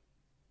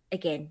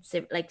again,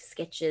 like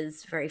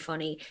sketches, very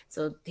funny.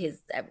 So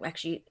his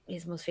actually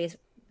his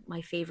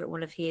my favorite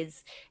one of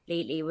his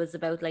lately was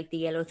about like the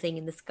yellow thing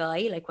in the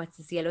sky, like what's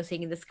this yellow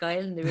thing in the sky,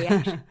 and the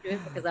reaction to it,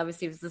 because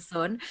obviously it was the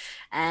sun.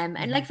 And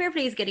like fair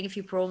play is getting a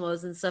few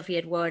promos and stuff. He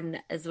had one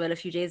as well a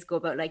few days ago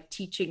about like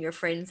teaching your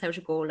friends how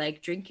to go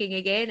like drinking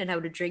again and how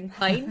to drink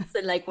pints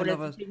and like one of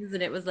the things,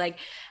 and it was like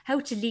how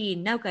to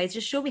lean. Now guys,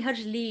 just show me how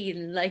to lean.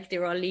 And like they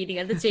were all leaning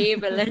on the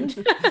table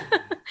and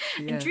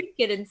and drink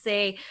it and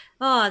say,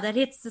 oh, that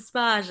hits the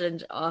spot,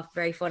 and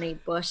very funny.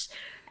 But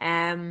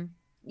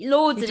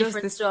loads of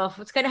different stuff.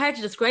 It's kind of hard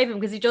to describe him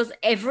because he does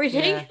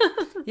everything.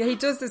 Yeah, he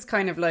does this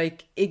kind of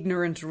like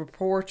ignorant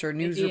reporter,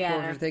 news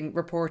reporter thing,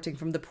 reporting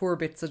from the poor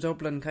bits of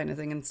Dublin kind of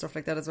thing and stuff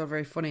like that as well.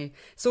 Very funny.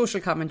 Social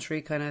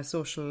commentary, kind of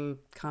social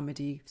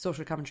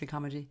commentary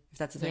comedy, if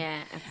that's a thing.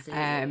 Yeah,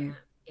 absolutely.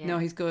 No,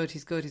 he's good.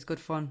 He's good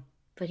fun.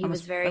 But he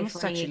was very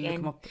funny again. Look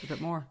him up a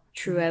bit more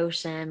throughout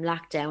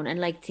lockdown, and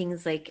like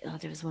things like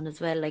there was one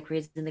as well, like where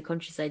he's in the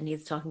countryside and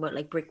he's talking about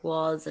like brick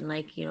walls and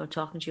like, you know,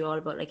 talking to you all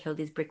about like how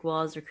these brick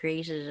walls are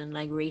created and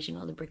like rating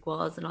all the brick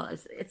walls and all.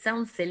 It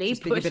sounds silly,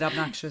 but a bit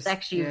obnoxious. It's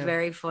actually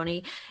very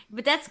funny.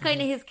 But that's kind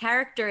of his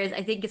character is.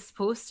 I think it's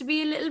supposed to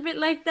be a little bit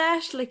like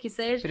that, like you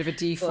said, bit of a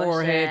D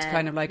forehead,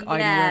 kind of like I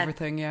know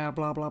everything. Yeah,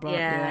 blah blah blah.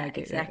 Yeah,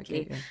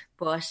 exactly.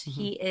 But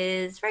he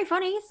is very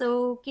funny,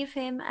 so give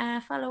him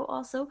a follow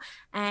also.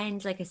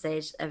 And like I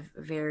said, a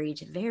varied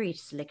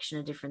selection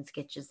of different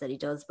sketches that he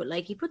does, but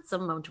like he puts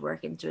some amount of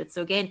work into it.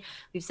 So again,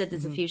 we've said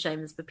this a few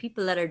times, but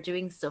people that are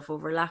doing stuff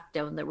over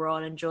lockdown that we're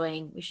all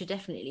enjoying, we should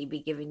definitely be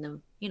giving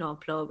them, you know, a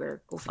plug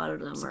or go follow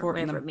them or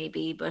whatever it may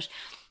be. But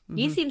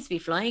he seems to be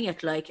flying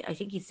it. Like I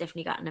think he's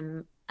definitely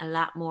gotten a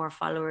lot more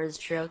followers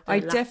throughout the lockdown. I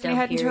definitely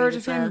hadn't heard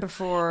of him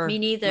before. Me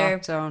neither.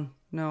 Lockdown.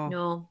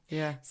 No.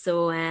 Yeah.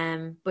 So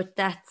but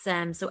that's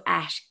so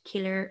at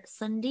Killer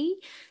Sunday.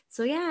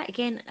 So yeah,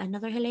 again,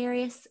 another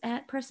hilarious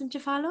person to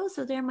follow.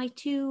 So they're my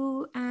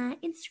two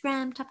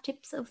Instagram top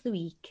tips of the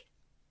week.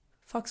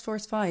 Fox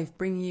Force 5,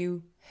 bringing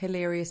you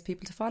hilarious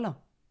people to follow.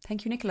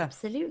 Thank you, Nicola.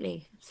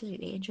 Absolutely.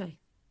 Enjoy.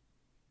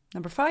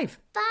 Number 5.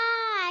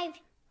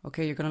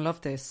 Okay, you're going to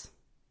love this.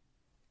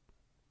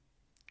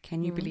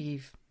 Can you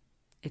believe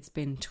it's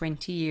been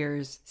 20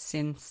 years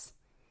since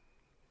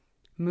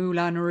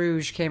Moulin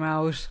Rouge came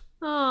out?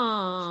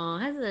 Oh,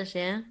 has it?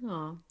 Yeah.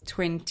 Oh.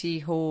 20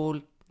 whole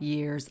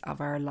years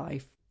of our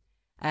life.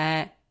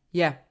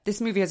 Yeah,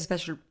 this movie has a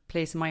special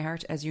place in my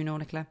heart, as you know,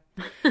 Nicola.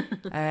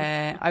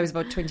 I was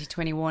about 20,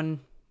 21,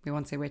 we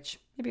won't say which.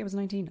 Maybe I was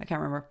 19, I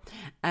can't remember.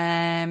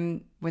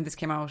 When this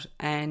came out,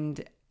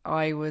 and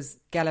I was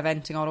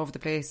gallivanting all over the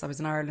place. I was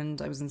in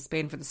Ireland, I was in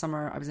Spain for the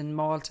summer, I was in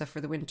Malta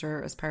for the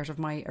winter as part of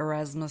my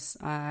Erasmus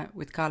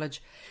with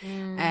college.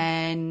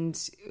 And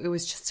it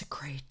was just a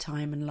great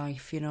time in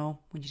life, you know,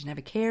 when you didn't have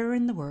a care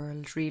in the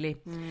world, really.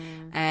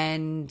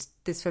 And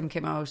this film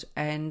came out,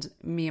 and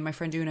me and my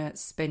friend Una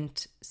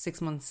spent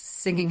 6 months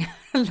singing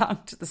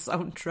along to the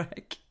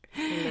soundtrack.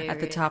 Hilarious. At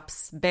the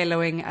tops,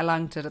 bellowing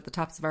along to it at the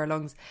tops of our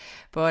lungs.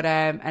 But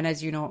and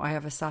as you know, I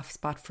have a soft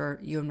spot for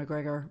Ewan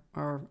McGregor,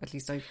 or at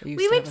least I used to.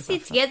 We went to see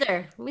it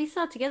together. We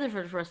saw it together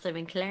for the first time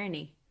in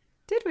Killarney.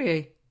 Did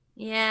we?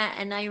 Yeah,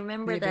 and I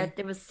remember that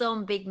there was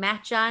some big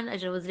match on. I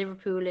don't know, it was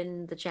Liverpool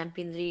in the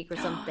Champions League or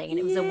something, and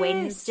it was a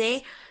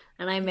Wednesday.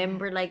 And I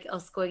remember like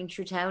us going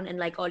through town, and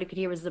like all you could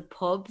hear was the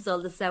pubs,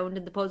 all the sound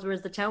in the pubs,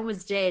 whereas the town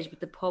was dead,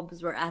 but the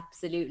pubs were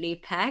absolutely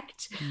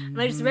packed.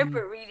 And I just remember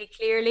it really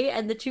clearly.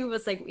 And the two of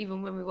us, like,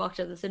 even when we walked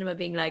out of the cinema,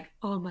 being like,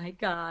 "Oh my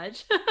God."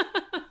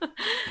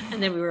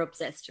 And then we were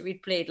obsessed.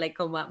 We'd played like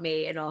Come What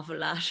May an awful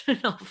lot,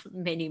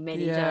 many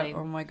times.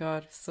 Oh my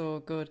God, so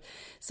good.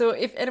 So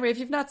if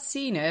you've not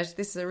seen it,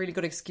 this is a really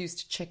good excuse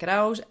to check it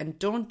out, and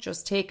don't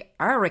just take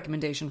our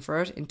recommendation for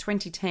it. In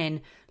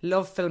 2010,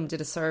 Love Film did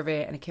a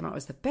survey, and it came out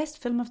as the best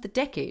film of the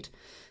decade.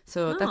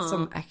 So that's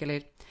some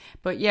accolade.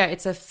 But yeah,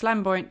 it's a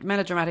flamboyant,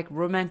 melodramatic,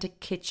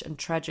 romantic, kitsch and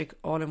tragic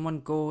all in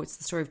one go. It's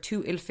the story of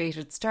two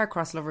ill-fated,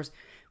 star-crossed lovers,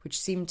 which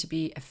seems to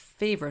be a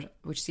favourite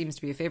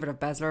of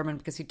Baz Luhrmann,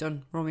 because he'd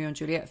done Romeo and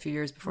Juliet a few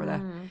years before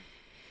that.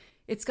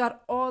 It's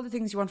got all the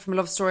things you want from a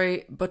love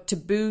story, but to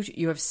boot,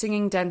 you have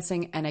singing,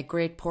 dancing, and a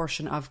great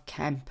portion of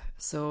camp.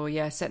 So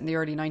yeah, set in the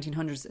early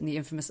 1900s in the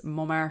infamous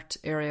Montmartre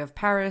area of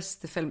Paris,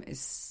 the film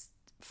is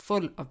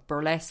full of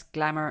burlesque,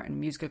 glamour, and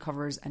musical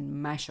covers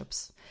and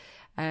mashups.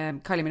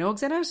 Kylie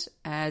Minogue's in it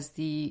as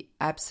the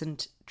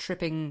absent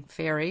tripping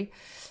fairy.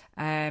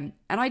 And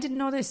I didn't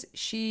know this.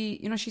 She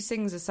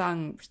sings a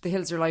song, The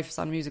Hills Are Life,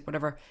 Sound Music,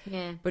 whatever.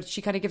 Yeah. But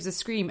she kind of gives a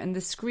scream, and the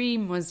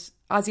scream was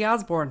Ozzy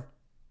Osbourne.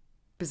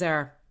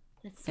 Bizarre.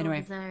 That's so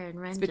bizarre and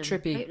random. It's a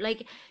bit trippy.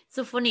 Like,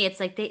 so funny. It's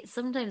like they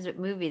sometimes with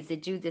movies they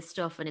do this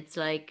stuff, and it's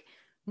like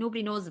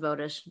nobody knows about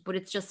it, but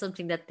it's just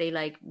something that they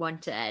like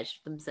want to add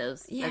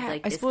themselves. Yeah, as,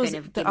 like, I suppose the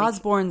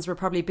Osbournes were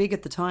probably big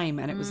at the time,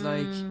 and it was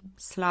like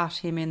slot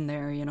him in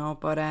there, you know.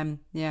 But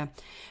yeah,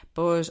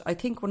 but I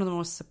think one of the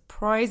most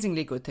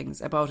surprisingly good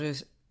things about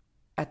it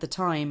at the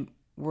time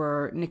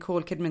were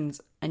Nicole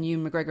Kidman's and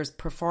Ewan McGregor's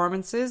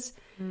performances,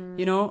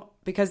 you know,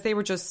 because they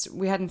were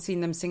we hadn't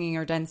seen them singing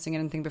or dancing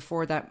anything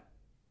before that,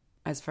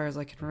 as far as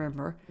I can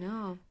remember.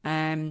 No.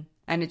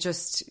 And it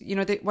just, you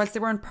know, whilst they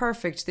weren't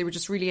perfect, they were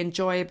just really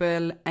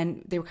enjoyable,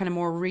 and they were kind of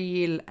more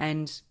real,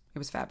 and it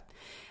was fab.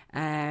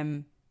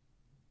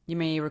 You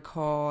may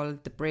recall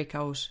the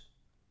breakout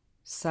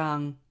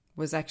song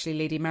was actually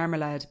Lady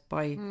Marmalade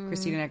by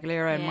Christina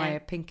Aguilera and Maya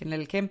Pink and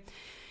Lil' Kim.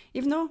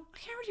 Even though I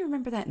can't really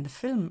remember that in the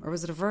film, or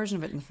was it a version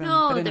of it in the film?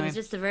 No, but anyway. There was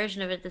just a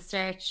version of it at the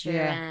start. Sure.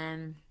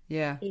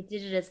 Yeah. They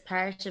did it as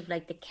part of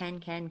like the Can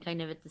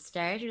kind of at the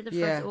start, or the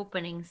first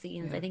opening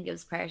scenes. I think it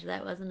was part of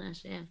that, wasn't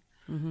it? Yeah.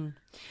 Mm-hmm.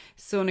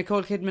 So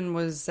Nicole Kidman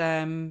was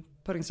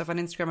putting stuff on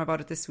Instagram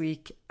about it this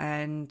week,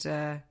 and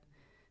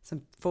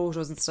some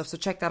photos and stuff, so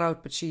check that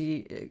out. But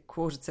she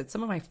said,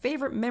 "Some of my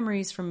favourite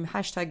memories from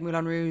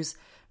 #Moulin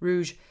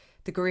Rouge.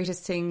 The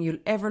greatest thing you'll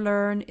ever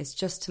learn is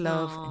just to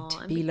love and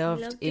to be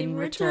loved in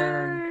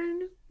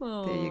return."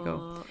 Aww, there you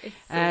go.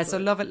 So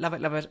love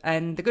it.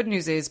 And the good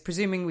news is,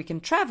 presuming we can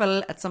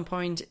travel at some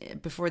point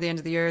before the end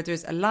of the year,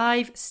 there's a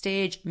live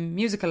stage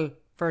musical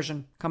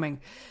version coming.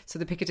 So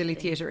the Piccadilly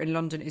Theatre in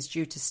London is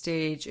due to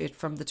stage it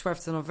from the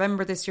 12th of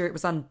November this year. It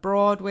was on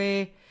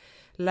Broadway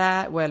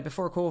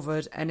before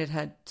COVID, and it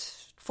had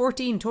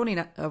 14 Tony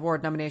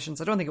Award nominations.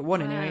 I don't think it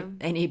won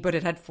any, but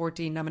it had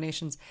 14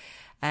 nominations.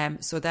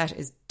 So that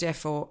is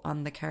defo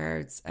on the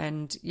cards.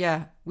 And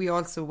yeah, we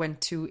also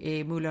went to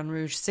a Moulin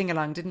Rouge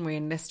sing-along, didn't we,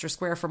 in Leicester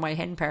Square for my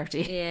hen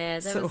party. Yeah,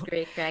 that was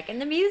great crack. And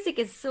the music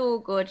is so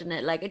good in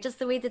it. Like, just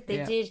the way that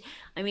they did.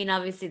 I mean,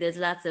 obviously there's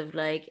lots of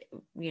like,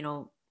 you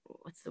know,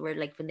 what's the word,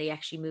 like when they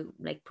actually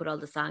put all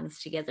the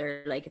songs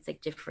together, like it's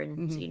like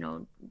different, you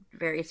know,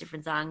 various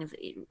different songs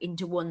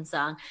into one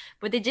song,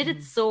 but they did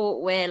it so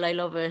well. I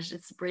love it.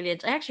 It's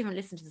brilliant. I actually haven't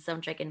listened to the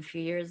soundtrack in a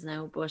few years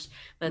now, but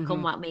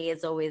Come What May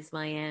is always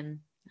my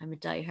I'm a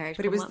diehard.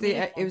 But it was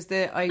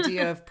the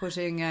idea of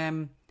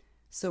putting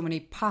so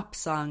many pop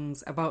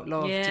songs about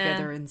love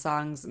together in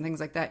songs and things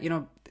like that, you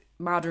know,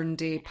 modern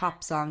day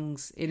pop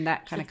songs in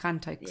that kind of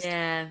context.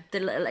 Yeah,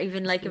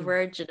 even Like a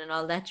Virgin and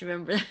all that. Do you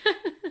remember?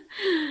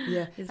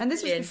 Yeah, and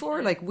this was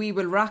before like We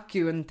Will Rock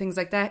You and things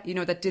like that, you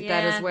know, that did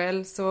that as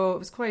well. So it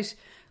was quite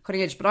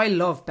cutting edge. But I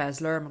love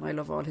Baz Luhrmann. I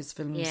love all his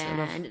films.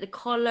 Yeah, and the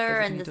colour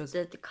and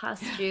the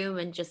costume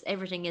and just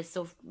everything is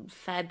so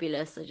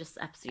fabulous. I just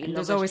absolutely love it.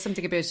 There's always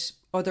something a bit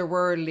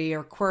otherworldly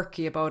or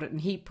quirky about it,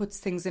 and he puts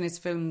things in his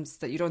films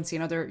that you don't see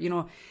in other, you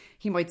know,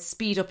 he might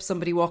speed up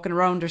somebody walking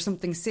around or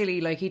something silly,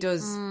 like he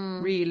does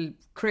real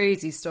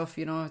crazy stuff,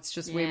 you know. It's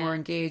just way more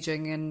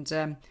engaging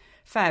and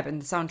fab,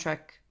 and the soundtrack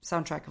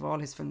soundtrack of all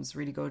his films is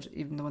really good,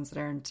 even the ones that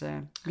aren't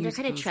And they're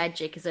kind of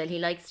tragic as well. He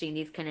likes doing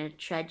these kind of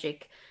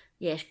tragic,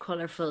 yet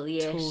colourful,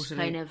 yet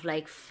kind of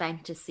like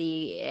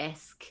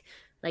fantasy-esque,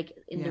 like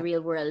in the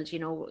real world, you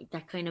know,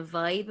 that kind of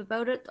vibe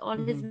about it, all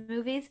his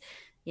movies.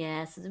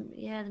 Yeah, so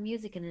the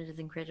music in it is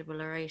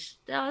incredible, all right.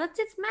 Oh,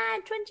 it's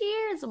mad, 20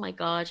 years, oh my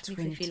God.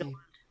 20. Makes me feel old.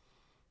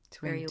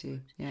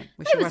 20, yeah.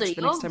 We should watch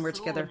the next time we're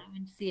together. I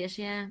went to see it,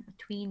 yeah, a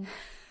tween.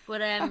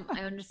 But I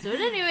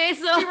understood anyway,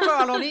 so... We were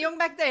all only young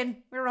back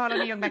then.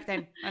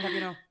 I'll have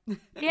you know.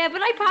 Yeah,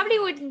 but I probably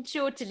wouldn't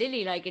show it to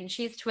Lily, like, and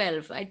she's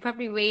 12. I'd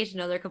probably wait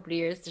another couple of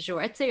years to show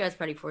her. I'd say I was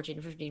probably 14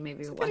 or 15, maybe.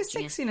 It's a bit of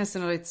sexiness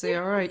in it, I'd say,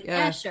 all right.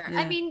 Yeah, sure. Yeah.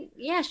 I mean,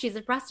 yeah, she's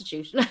a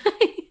prostitute.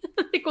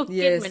 Nicole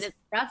Kidman is a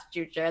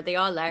prostitute, sure. They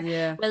all are.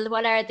 Yeah. Well,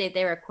 what are they?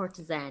 They're a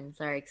courtesan.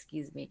 Sorry,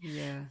 excuse me.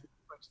 Yeah.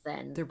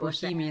 They're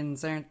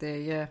bohemians, aren't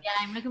they? Yeah. Yeah,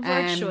 I'm looking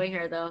forward to showing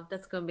her though.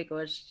 That's going to be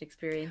good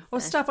experience. Oh,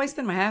 stop! I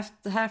spend my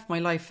half my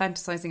life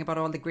fantasizing about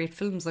all the great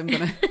films I'm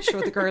going to show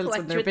the girls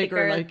when they're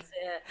bigger. Like,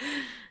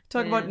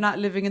 talk about not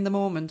living in the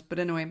moment. But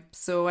anyway,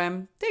 so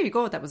there you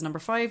go. That was number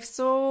 5.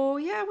 So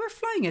yeah, we're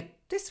flying it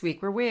this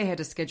week. We're way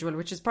ahead of schedule,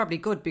 which is probably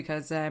good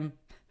because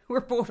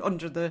we're both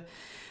under the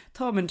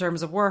thumb in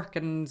terms of work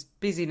and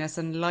busyness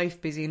and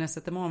life busyness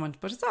at the moment.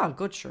 But it's all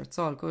good, sure. It's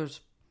all good.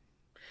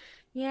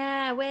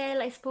 Yeah,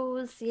 well, I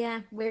suppose,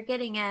 yeah, we're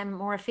getting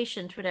more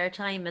efficient with our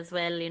time as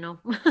well, you know.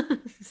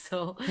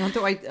 So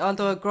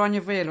although Grania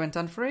Vale went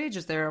on for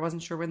ages there, I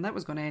wasn't sure when that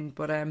was going to end,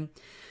 but yeah,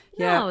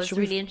 no, it's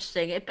really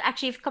interesting.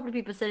 Actually, a couple of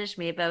people said it to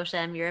me about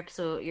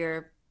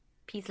your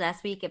piece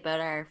last week about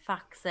our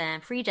fox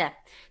Frida,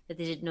 that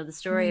they didn't know the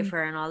story of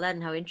her and all that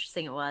and how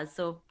interesting it was.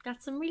 So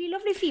got some really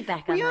lovely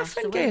feedback on that. We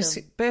often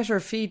get better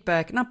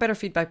feedback, not better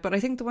feedback, but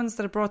I think the ones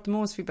that have brought the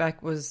most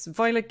feedback was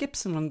Violet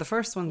Gibson, one of the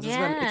first ones as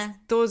well. It's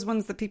those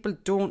ones that people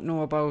don't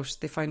know about,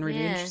 they find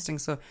really interesting.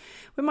 So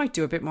we might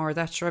do a bit more of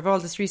that. Sure, I have all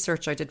this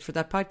research I did for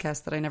that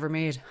podcast that I never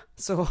made,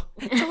 so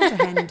it's all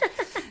to hand.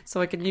 So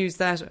I can use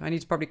that. I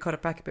need to probably cut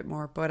it back a bit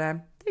more, but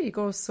there you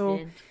go. So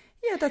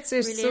yeah, that's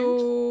it. Brilliant.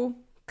 So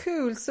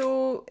cool.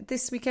 So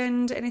this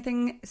weekend,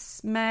 anything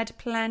mad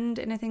planned?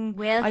 Anything?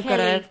 Well, I've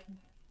Kelly,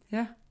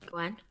 yeah. Go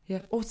on.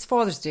 Yeah. Oh, it's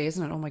Father's Day,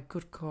 isn't it? Oh my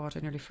good God,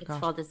 I nearly forgot.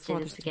 It's Father's Day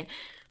this weekend.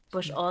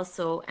 But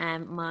also,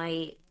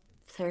 my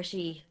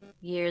 30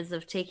 years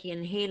of taking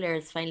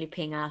inhalers finally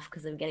paying off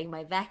because I'm getting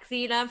my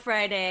vaccine on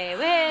Friday.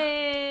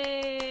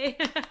 Way!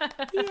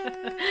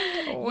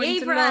 Yeah. Oh, yay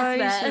for us!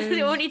 That's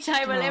the only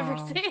time I'll ever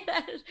say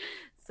that.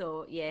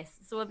 So yes,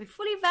 so I'll be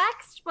fully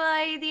vaxxed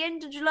by the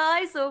end of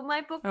July. So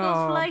my book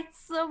those flights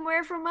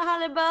somewhere from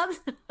Mahalabad.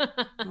 Oh,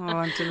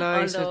 I'm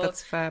delighted.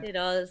 That's fab. It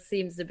all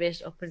seems a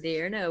bit up in the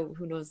air now.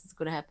 Who knows what's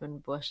going to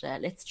happen? But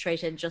let's try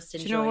to just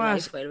enjoy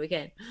life while we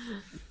can.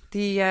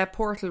 The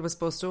portal was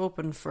supposed to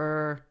open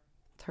for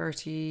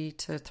 30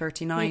 to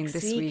 39 next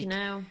this week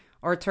now.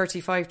 Or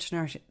 35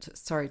 to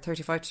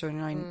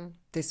 39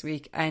 this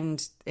week,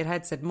 and it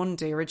had said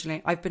Monday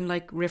originally. I've been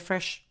like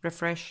refresh.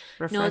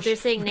 No, they're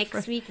saying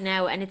next week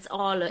now, and it's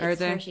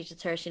 30 to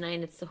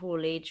 39. It's the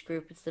whole age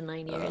group. It's the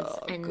 9 years. Oh,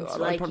 and God,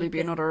 it'll probably be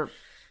another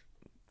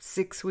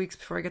 6 weeks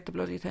before I get the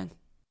bloody thing.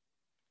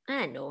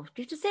 I know.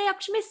 You have to stay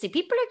optimistic.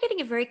 People are getting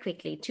it very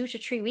quickly, 2 to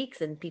 3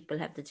 weeks, and people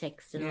have the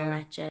text and all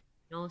that.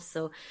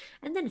 So,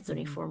 and then it's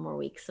only 4 more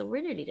weeks, so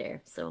we're nearly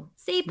there. So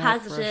stay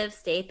positive.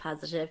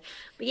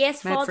 But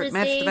yes, Father's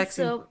Day,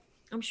 so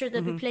I'm sure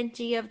there'll be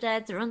plenty of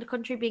dads around the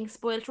country being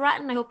spoiled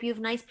rotten. I hope you have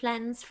nice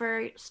plans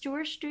for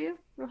Stuart, do you?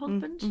 Your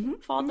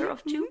husband, father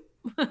of 2.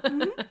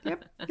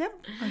 Yep,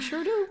 I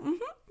sure do.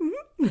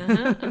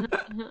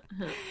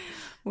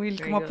 We'll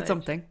come up with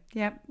something.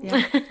 Yeah.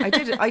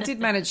 I did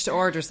manage to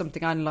order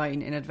something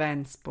online in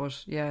advance,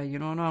 but yeah, you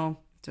don't know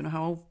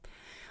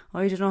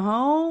I don't know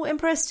how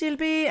impressed he'll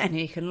be, and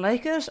he can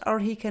like it or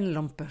he can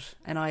lump it,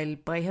 and I'll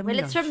buy him lunch.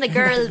 It's from the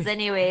girls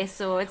anyway,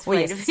 so it's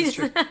fine. Yes, it's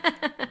true.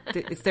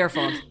 It's their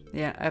fault.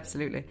 Yeah,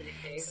 absolutely.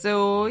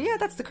 So yeah,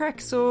 that's the crack.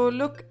 So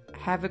look,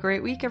 have a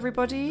great week,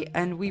 everybody,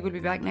 and we will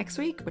be back next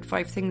week with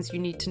 5 things you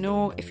need to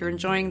know. If you're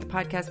enjoying the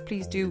podcast,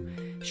 please do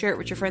share it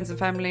with your friends and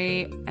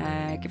family.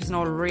 Give us an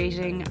all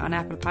rating on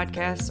Apple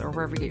Podcasts or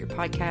wherever you get your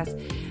podcasts,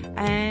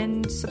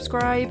 and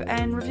subscribe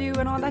and review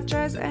and all that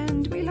jazz.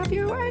 And we love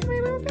you, and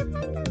we will be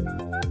back.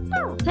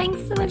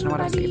 Thanks,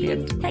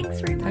 everybody. Thanks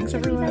very much,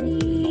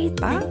 everybody.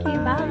 Bye. Thank you.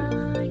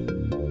 Bye.